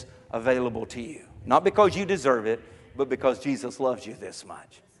this available to you. Not because you deserve it, but because Jesus loves you this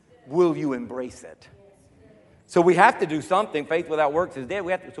much. Will you embrace it? So we have to do something. Faith without works is dead.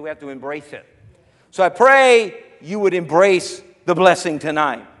 We have to embrace it. So I pray you would embrace the blessing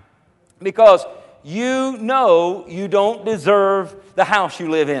tonight, because you know you don't deserve the house you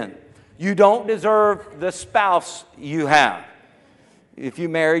live in. You don't deserve the spouse you have. If you're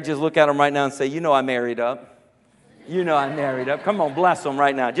married, just look at them right now and say, I married up. I married up. Come on, bless them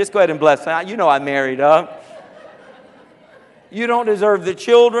right now. Just go ahead and bless them. I married up. You don't deserve the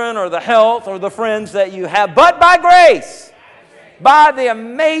children or the health or the friends that you have, but by grace, by the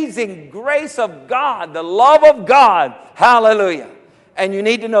amazing grace of God, the love of God, hallelujah. And you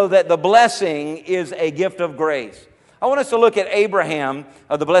need to know that the blessing is a gift of grace. I want us to look at Abraham,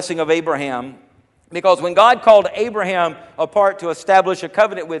 the blessing of Abraham. Because when God called Abraham apart to establish a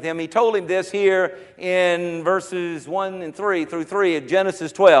covenant with him, He told him this here in verses 1 and 3 through 3 of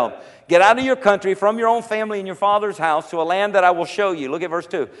Genesis 12. Get out of your country, from your own family and your father's house, to a land that I will show you. Look at verse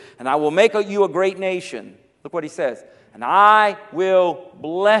 2. And I will make you a great nation. Look what He says. And I will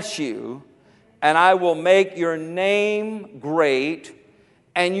bless you, and I will make your name great,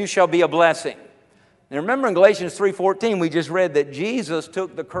 and you shall be a blessing. Now remember in Galatians 3:14, we just read that Jesus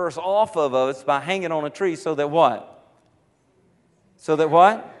took the curse off of us by hanging on a tree so that what? So that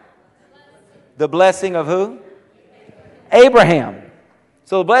what? The blessing of who? Abraham.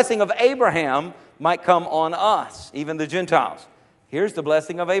 So the blessing of Abraham might come on us, even the Gentiles. Here's the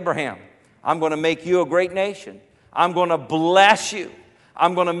blessing of Abraham. I'm going to make you a great nation. I'm going to bless you.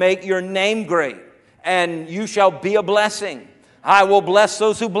 I'm going to make your name great, and you shall be a blessing. I will bless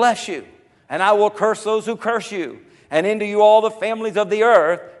those who bless you, and I will curse those who curse you. and into you all the families of the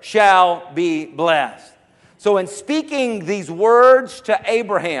earth shall be blessed. So in speaking these words to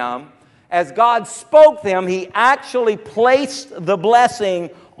Abraham, as God spoke them, He actually placed the blessing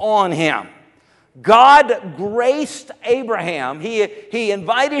on him. God graced Abraham. He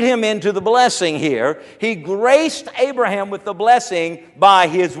invited him into the blessing here. He graced Abraham with the blessing by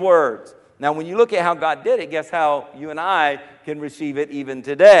His words. Now, when you look at how God did it, guess how you and I can receive it even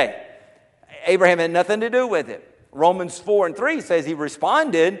today? Abraham had nothing to do with it. Romans 4:3 says he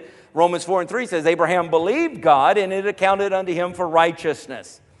responded. Romans 4:3 says Abraham believed God, and it accounted unto him for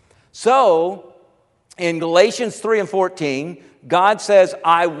righteousness. So, in Galatians 3:14, God says,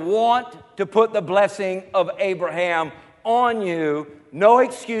 I want to put the blessing of Abraham on you. No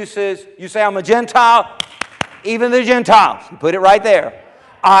excuses. You say, I'm a Gentile. Even the Gentiles. Put it right there.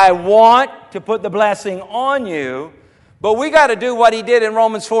 I want to put the blessing on you. But we got to do what He did in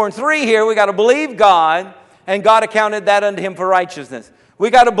Romans 4:3 here. We got to believe God, and God accounted that unto him for righteousness. We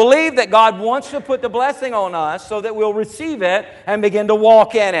got to believe that God wants to put the blessing on us so that we'll receive it and begin to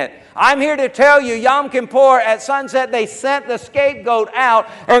walk in it. I'm here to tell you, Yom Kippur at sunset, they sent the scapegoat out,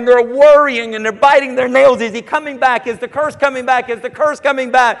 and they're worrying and they're biting their nails. Is he coming back? Is the curse coming back? Is the curse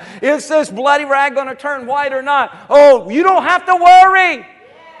coming back? Is this bloody rag going to turn white or not? Oh, you don't have to worry.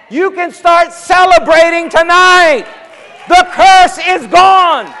 You can start celebrating tonight. The curse is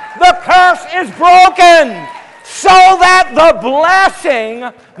gone. The curse is broken, so that the blessing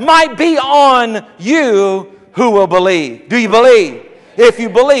might be on you who will believe. Do you believe? If you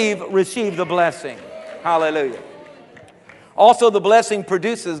believe, receive the blessing. Hallelujah. Also, the blessing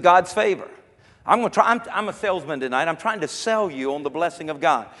produces God's favor. I'm a salesman tonight. I'm trying to sell you on the blessing of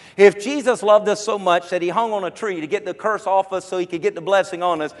God. If Jesus loved us so much that He hung on a tree to get the curse off us so He could get the blessing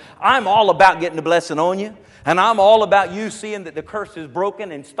on us, I'm all about getting the blessing on you. And I'm all about you seeing that the curse is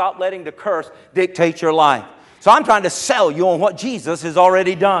broken and stop letting the curse dictate your life. So I'm trying to sell you on what Jesus has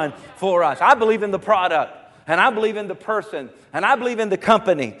already done for us. I believe in the product, and I believe in the person, and I believe in the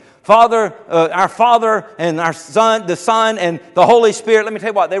company. Father, our Father and our Son, the Son and the Holy Spirit, let me tell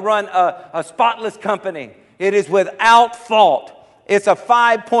you what, they run a spotless company. It is without fault. It's a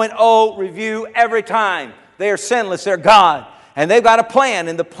 5.0 review every time. They are sinless, they're God. And they've got a plan,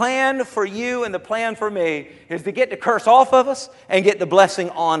 and the plan for you and the plan for me is to get the curse off of us and get the blessing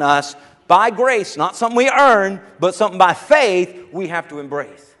on us by grace, not something we earn, but something by faith we have to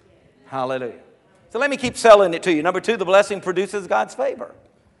embrace. Hallelujah. So let me keep selling it to you. Number 2, the blessing produces God's favor.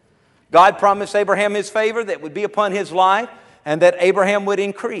 God promised Abraham His favor that would be upon his life and that Abraham would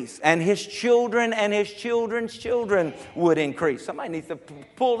increase. And his children and his children's children would increase. Somebody needs to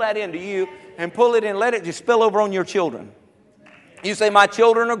pull that into you and pull it in. Let it just spill over on your children. You say, my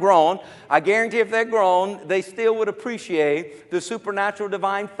children are grown. I guarantee if they're grown, they still would appreciate the supernatural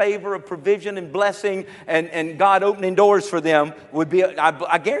divine favor of provision and blessing and God opening doors for them would be,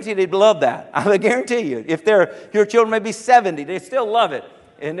 I guarantee they'd love that. I guarantee you. If your children may be 70, they still love it.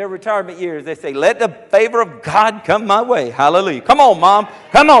 In their retirement years, they say, let the favor of God come my way. Hallelujah. Come on, Mom.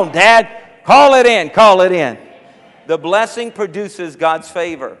 Come on, Dad. Call it in. Call it in. The blessing produces God's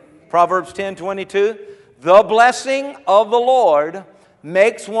favor. Proverbs 10:22. The blessing of the Lord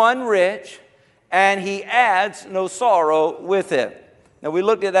makes one rich, and He adds no sorrow with it. Now, we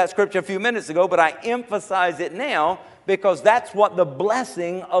looked at that scripture a few minutes ago, but I emphasize it now because that's what the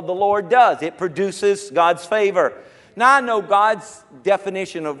blessing of the Lord does. It produces God's favor. Now, I know God's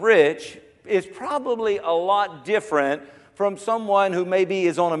definition of rich is probably a lot different from someone who maybe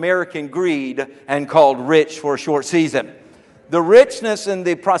is on American greed and called rich for a short season. The richness and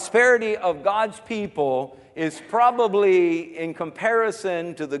the prosperity of God's people is probably in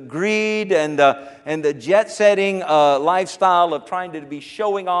comparison to the greed and the jet-setting lifestyle of trying to be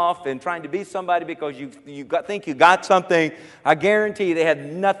showing off and trying to be somebody because you think you got something. I guarantee they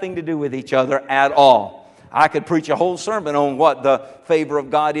had nothing to do with each other at all. I could preach a whole sermon on what the favor of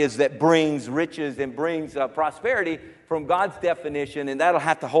God is that brings riches and brings prosperity from God's definition, and that'll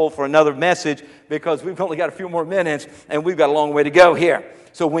have to hold for another message because we've only got a few more minutes and we've got a long way to go here.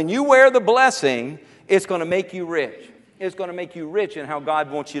 So when you wear the blessing, it's going to make you rich. It's going to make you rich in how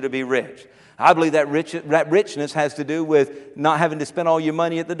God wants you to be rich. I believe that richness has to do with not having to spend all your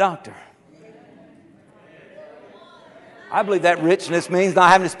money at the doctor. I believe that richness means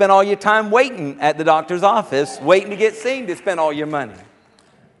not having to spend all your time waiting at the doctor's office, waiting to get seen to spend all your money.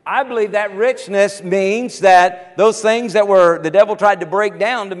 I believe that richness means that those things that the devil tried to break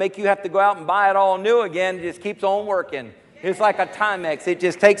down to make you have to go out and buy it all new again, it just keeps on working. It's like a Timex. It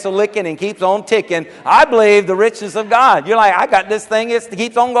just takes a licking and keeps on ticking. I believe the richness of God. You're like, I got this thing. It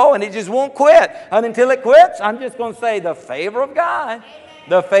keeps on going. It just won't quit. And until it quits, I'm just going to say the favor of God.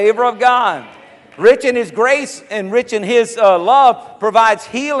 The favor of God. Rich in His grace and rich in His love provides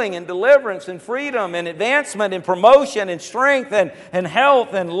healing and deliverance and freedom and advancement and promotion and strength and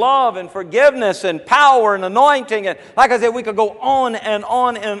health and love and forgiveness and power and anointing. And like I said, we could go on and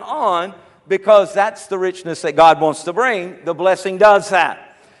on and on because that's the richness that God wants to bring. The blessing does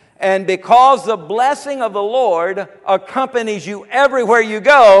that. And because the blessing of the Lord accompanies you everywhere you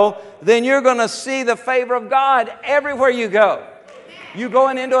go, then you're going to see the favor of God everywhere you go. You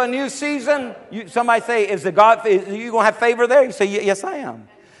going into a new season, somebody say, is you going to have favor there? You say, yes, I am.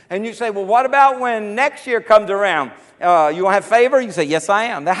 And you say, well, what about when next year comes around? You going to have favor? You say, yes, I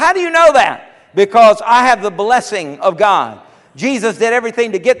am. Now, how do you know that? Because I have the blessing of God. Jesus did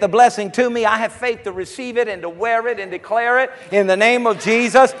everything to get the blessing to me. I have faith to receive it and to wear it and declare it in the name of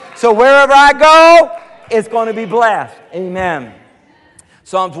Jesus. So wherever I go, it's going to be blessed. Amen.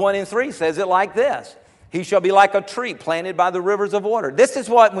 Psalms 1:3 says it like this. He shall be like a tree planted by the rivers of water. This is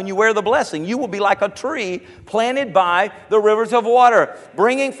what, when you wear the blessing, you will be like a tree planted by the rivers of water,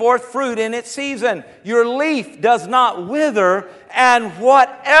 bringing forth fruit in its season. Your leaf does not wither, and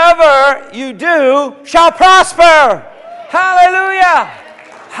whatever you do shall prosper. Hallelujah!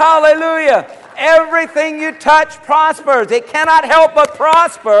 Hallelujah! Everything you touch prospers. It cannot help but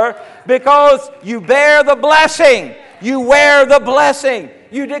prosper because you bear the blessing. You wear the blessing.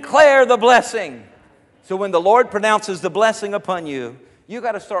 You declare the blessing. So when the Lord pronounces the blessing upon you, you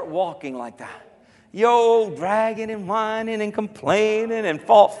got to start walking like that. Yo, dragging and whining and complaining and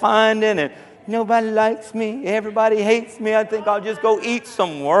fault finding and nobody likes me. Everybody hates me. I think I'll just go eat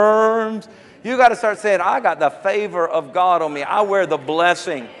some worms. You got to start saying, I got the favor of God on me. I wear the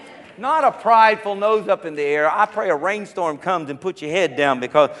blessing. Not a prideful nose up in the air. I pray a rainstorm comes and put your head down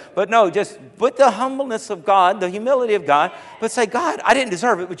but no, just put the humbleness of God, the humility of God, but say, God, I didn't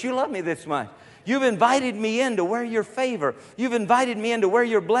deserve it, but you love me this much. You've invited me in to wear your favor. You've invited me in to wear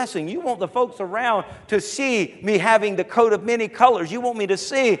your blessing. You want the folks around to see me having the coat of many colors. You want me to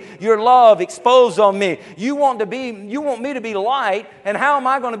see your love exposed on me. You want me to be light, and how am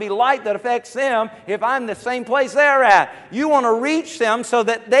I going to be light that affects them if I'm the same place they're at? You want to reach them so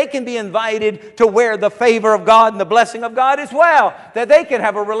that they can be invited to wear the favor of God and the blessing of God as well, that they can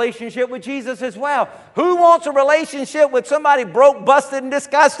have a relationship with Jesus as well. Who wants a relationship with somebody broke, busted, and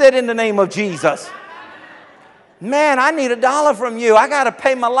disgusted in the name of Jesus? Man, I need $1 from you. I got to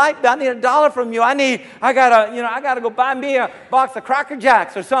pay my light bill. I need $1 from you. I got to go buy me a box of Cracker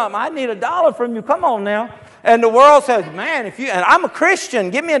Jacks or something. I need $1 from you. Come on now. And the world says, man, and I'm a Christian,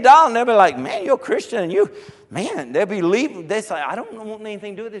 give me $1. And they'll be like, man, you're a Christian. They'll be leaving. They say, I don't want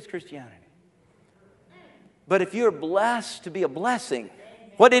anything to do with this Christianity. But if you're blessed to be a blessing,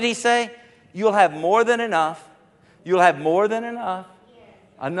 what did he say? You'll have more than enough. You'll have more than enough.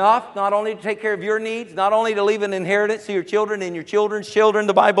 Enough not only to take care of your needs, not only to leave an inheritance to your children and your children's children,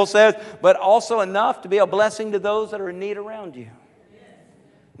 the Bible says, but also enough to be a blessing to those that are in need around you.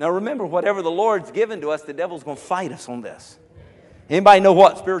 Now remember, whatever the Lord's given to us, the devil's going to fight us on this. Anybody know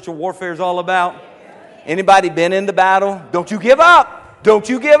what spiritual warfare is all about? Anybody been in the battle? Don't you give up. Don't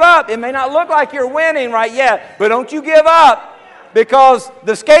you give up. It may not look like you're winning right yet, but don't you give up, because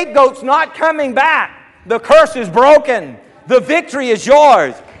the scapegoat's not coming back. The curse is broken. The victory is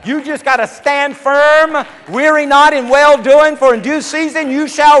yours. You just got to stand firm, weary not in well-doing, for in due season you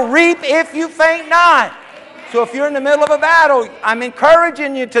shall reap if you faint not. So if you're in the middle of a battle, I'm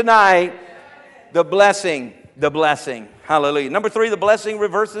encouraging you tonight, the blessing. Hallelujah. Number 3, the blessing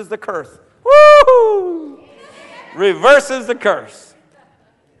reverses the curse. Woo! Reverses the curse.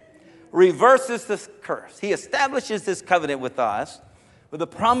 Reverses the curse. He establishes this covenant with us, with the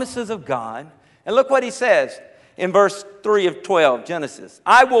promises of God. And look what he says. In verse 3 of 12, Genesis.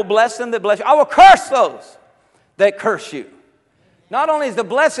 I will bless them that bless you. I will curse those that curse you. Not only is the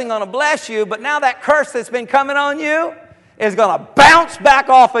blessing going to bless you, but now that curse that's been coming on you is going to bounce back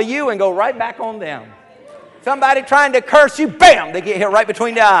off of you and go right back on them. Somebody trying to curse you, bam, they get hit right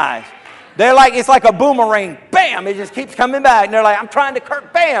between the eyes. It's like a boomerang, bam, it just keeps coming back. And they're like, I'm trying to curse,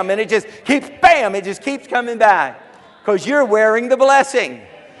 bam, and it just keeps coming back. Because you're wearing the blessing.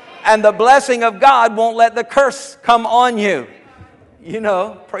 And the blessing of God won't let the curse come on you.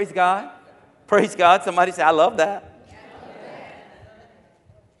 Praise God. Praise God. Somebody say, I love that.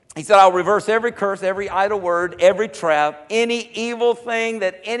 He said, I'll reverse every curse, every idle word, every trap, any evil thing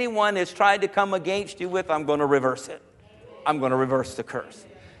that anyone has tried to come against you with, I'm going to reverse it. I'm going to reverse the curse.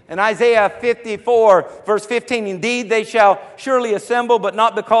 In Isaiah 54, verse 15, indeed they shall surely assemble, but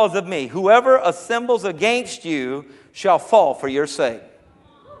not because of me. Whoever assembles against you shall fall for your sake.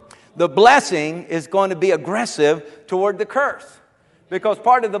 The blessing is going to be aggressive toward the curse. Because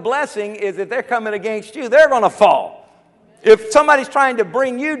part of the blessing is that they're coming against you, they're going to fall. If somebody's trying to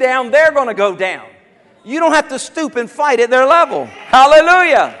bring you down, they're going to go down. You don't have to stoop and fight at their level.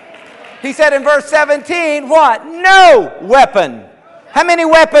 Hallelujah. He said in verse 17, what? No weapon. How many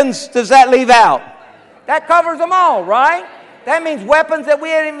weapons does that leave out? That covers them all, right? That means weapons that we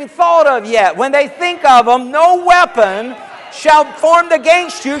hadn't even thought of yet. When they think of them, no weapon shall formed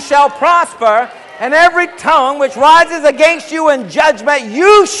against you shall prosper, and every tongue which rises against you in judgment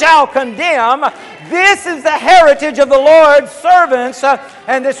you shall condemn. This is the heritage of the Lord's servants,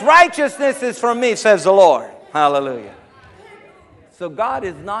 and this righteousness is from me, says the Lord. Hallelujah. So God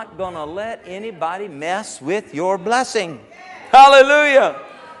is not going to let anybody mess with your blessing. Hallelujah.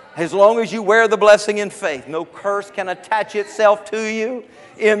 As long as you wear the blessing in faith, no curse can attach itself to you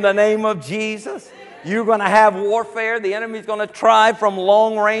in the name of Jesus. You're going to have warfare. The enemy's going to try from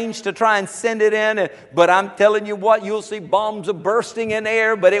long range to try and send it in. But I'm telling you what, you'll see bombs are bursting in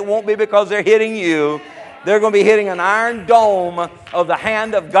air, but it won't be because they're hitting you. They're going to be hitting an iron dome of the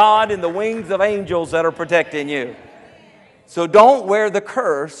hand of God and the wings of angels that are protecting you. So don't wear the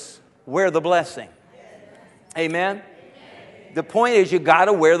curse, wear the blessing. Amen? The point is you got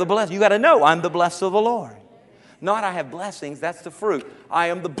to wear the blessing. You got to know I'm the blessed of the Lord. Not I have blessings, that's the fruit. I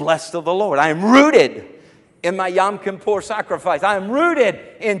am the blessed of the Lord. I am rooted in my Yom Kippur sacrifice. I am rooted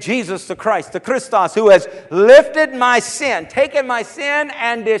in Jesus the Christ, the Christos, who has lifted my sin, taken my sin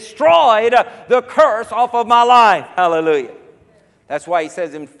and destroyed the curse off of my life. Hallelujah. That's why he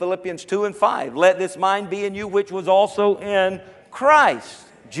says in Philippians 2 and 5, let this mind be in you which was also in Christ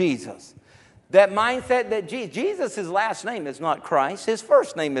Jesus. That mindset that Jesus' last name is not Christ. His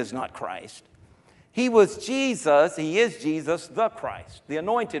first name is not Christ. He was Jesus, he is Jesus the Christ, the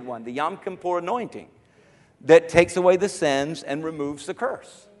anointed one, the Yom Kippur anointing that takes away the sins and removes the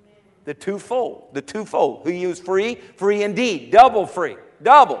curse. The twofold. He was free, free indeed, double free,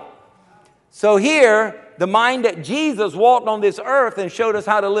 double. So here, the mind that Jesus walked on this earth and showed us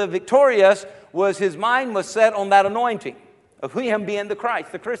how to live victorious was his mind was set on that anointing of him being the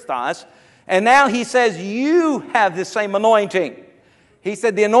Christ, the Christos. And now he says, you have the same anointing. He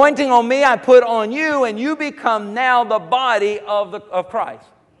said, the anointing on me I put on you, and you become now the body of Christ.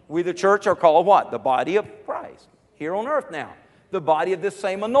 We, the church, are called what? The body of Christ. Here on earth now. The body of this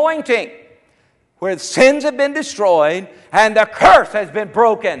same anointing. Where sins have been destroyed, and the curse has been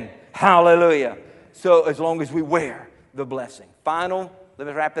broken. Hallelujah. So as long as we wear the blessing. Final, let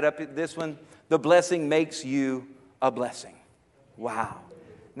me wrap it up at this one. The blessing makes you a blessing. Wow.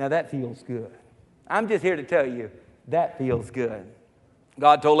 Now that feels good. I'm just here to tell you, that feels good.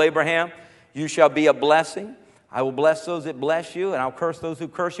 God told Abraham, you shall be a blessing. I will bless those that bless you, and I'll curse those who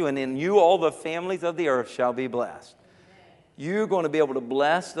curse you, and in you all the families of the earth shall be blessed. You're going to be able to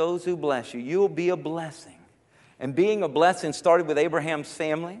bless those who bless you. You'll be a blessing. And being a blessing started with Abraham's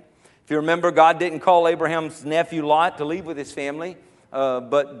family. If you remember, God didn't call Abraham's nephew Lot to leave with his family,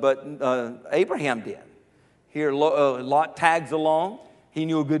 but Abraham did. Here, Lot tags along. He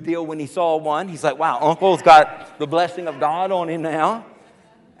knew a good deal when he saw one. He's like, wow, Uncle's got the blessing of God on him now.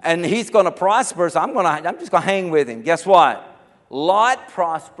 And he's going to prosper, so I'm just going to hang with him. Guess what? Lot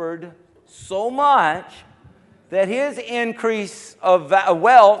prospered so much that his increase of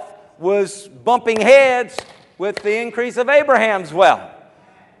wealth was bumping heads with the increase of Abraham's wealth.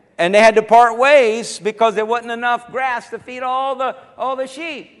 And they had to part ways because there wasn't enough grass to feed all the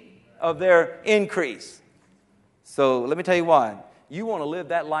sheep of their increase. So let me tell you what. You want to live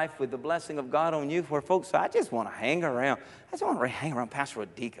that life with the blessing of God on you, where folks say, I just want to hang around. I just want to hang around Pastor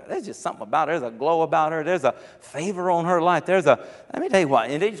Adika. There's just something about her. There's a glow about her. There's a favor on her life. Let me tell you what,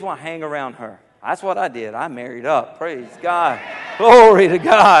 and they just want to hang around her. That's what I did. I married up. Praise God. Glory to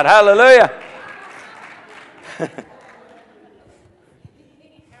God. Hallelujah.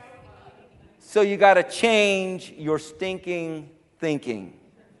 So you got to change your stinking thinking.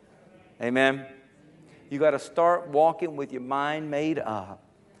 Amen. You got to start walking with your mind made up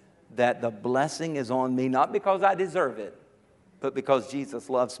that the blessing is on me, not because I deserve it, but because Jesus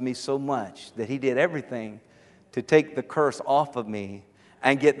loves me so much that he did everything to take the curse off of me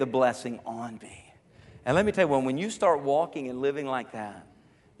and get the blessing on me. And let me tell you, when you start walking and living like that,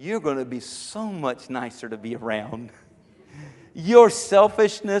 you're going to be so much nicer to be around. Your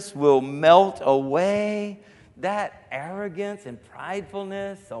selfishness will melt away. That arrogance and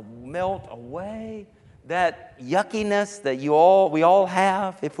pridefulness will melt away. That yuckiness that we all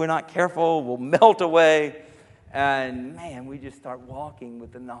have, if we're not careful, will melt away. And man, we just start walking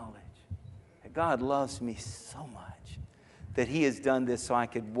with the knowledge that God loves me so much that he has done this so I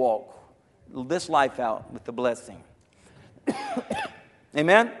could walk this life out with the blessing.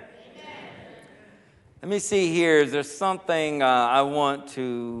 Amen? Let me see here. Is there something I want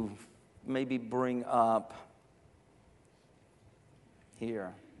to maybe bring up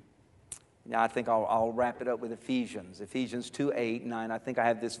here? Now I think I'll wrap it up with Ephesians 2, 8, 9. I think I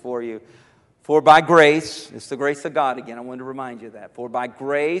have this for you. For by grace, it's the grace of God again. I wanted to remind you of that. For by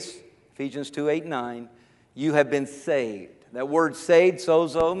grace, Ephesians 2, 8, 9, you have been saved. That word saved,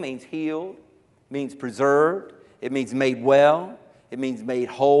 sozo, means healed, means preserved, it means made well, it means made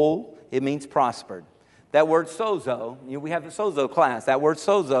whole, it means prospered. That word sozo, we have the sozo class. That word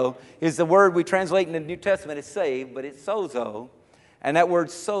sozo is the word we translate in the New Testament as saved, but it's sozo. And that word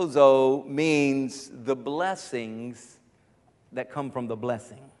sozo means the blessings that come from the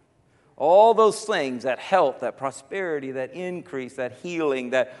blessing. All those things, that health, that prosperity, that increase, that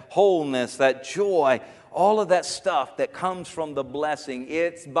healing, that wholeness, that joy, all of that stuff that comes from the blessing,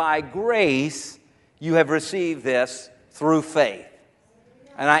 it's by grace you have received this through faith.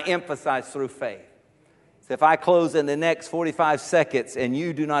 And I emphasize through faith. So if I close in the next 45 seconds and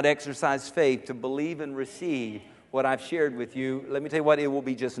you do not exercise faith to believe and receive what I've shared with you, let me tell you what, it will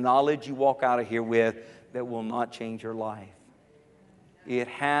be just knowledge you walk out of here with that will not change your life. It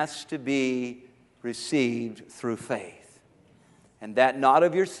has to be received through faith. And that not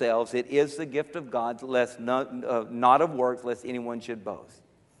of yourselves, it is the gift of God, not of works, lest anyone should boast.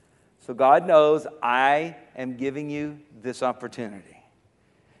 So God knows I am giving you this opportunity.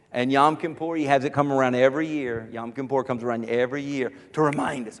 And Yom Kippur, He has it come around every year. Yom Kippur comes around every year to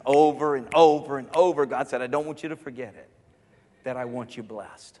remind us over and over and over. God said, I don't want you to forget it, that I want you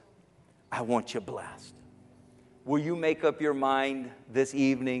blessed. I want you blessed. Will you make up your mind this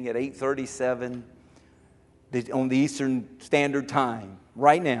evening at 8:37 on the Eastern Standard Time,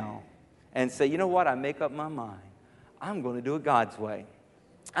 right now, and say, you know what, I make up my mind. I'm going to do it God's way.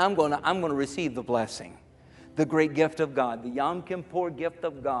 I'm going to receive the blessing, the great gift of God, the Yom Kippur gift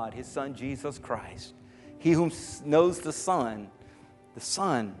of God, His Son Jesus Christ. He who knows the Son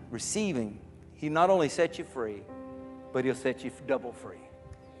receiving, He not only sets you free, but He'll set you double free.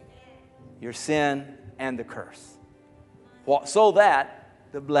 Your sin and the curse. So that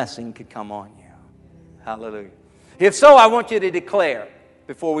the blessing could come on you. Hallelujah. If so, I want you to declare,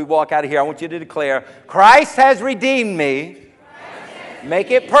 before we walk out of here, I want you to declare, Christ has redeemed me.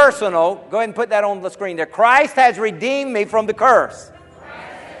 Make it personal. Go ahead and put that on the screen there. Christ has redeemed me from the curse.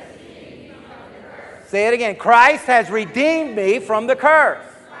 Say it again. Christ has redeemed me from the curse.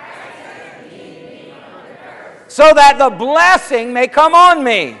 So that the blessing may come on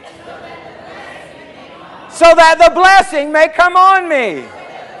me. So that the blessing may come on me.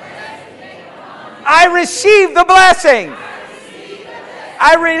 I receive the blessing.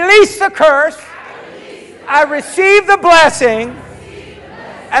 I release the curse. I receive the blessing.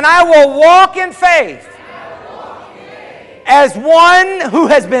 And I will walk in faith as one who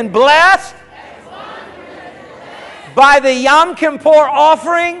has been blessed by the Yom Kippur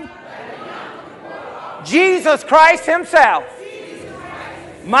offering, Jesus Christ Himself,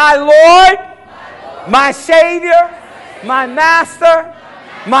 my Lord, my Savior, my Master,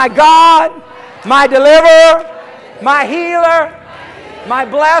 my God, my Deliverer, my Healer, my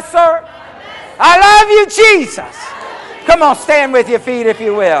Blesser. I love you, Jesus. Come on, stand with your feet if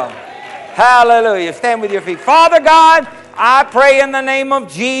you will. Hallelujah. Stand with your feet. Father God, I pray in the name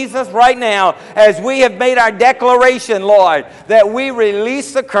of Jesus right now, as we have made our declaration, Lord, that we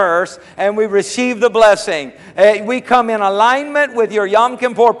release the curse and we receive the blessing. We come in alignment with your Yom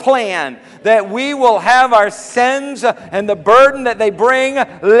Kippur plan, that we will have our sins and the burden that they bring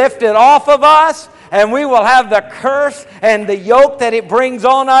lifted off of us, and we will have the curse and the yoke that it brings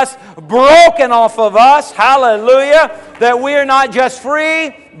on us broken off of us. Hallelujah. That we are not just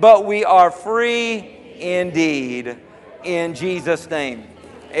free, but we are free indeed. In Jesus' name.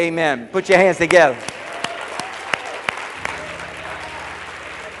 Amen. Put your hands together.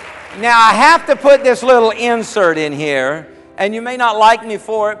 Now I have to put this little insert in here, and you may not like me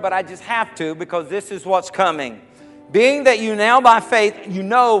for it, but I just have to, because this is what's coming. Being that you now by faith, you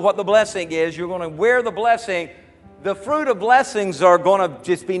know what the blessing is, you're going to wear the blessing. The fruit of blessings are going to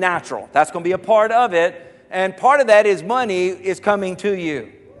just be natural. That's going to be a part of it. And part of that is money is coming to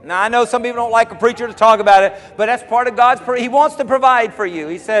you. Now, I know some people don't like a preacher to talk about it, but that's part of God's... He wants to provide for you.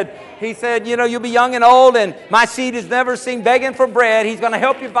 He said, you know, you'll be young and old, and my seed is never seen begging for bread. He's going to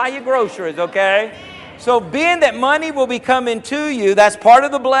help you buy your groceries, okay? So being that money will be coming to you, that's part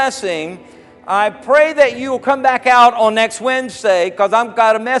of the blessing. I pray that you will come back out on next Wednesday, because I've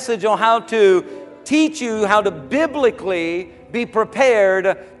got a message on how to teach you how to biblically be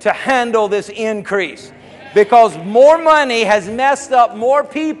prepared to handle this increase. Because more money has messed up more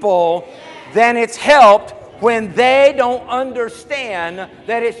people than it's helped when they don't understand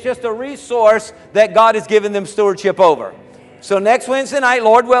that it's just a resource that God has given them stewardship over. So next Wednesday night,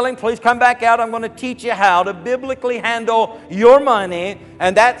 Lord willing, please come back out. I'm going to teach you how to biblically handle your money.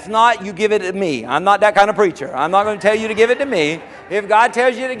 And that's not you give it to me. I'm not that kind of preacher. I'm not going to tell you to give it to me. If God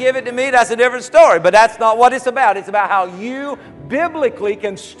tells you to give it to me, that's a different story. But that's not what it's about. It's about how you biblically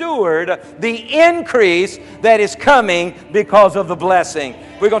can steward the increase that is coming because of the blessing.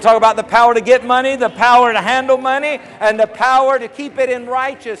 We're going to talk about the power to get money, the power to handle money, and the power to keep it in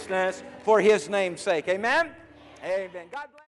righteousness for His name's sake. Amen? Amen. God bless.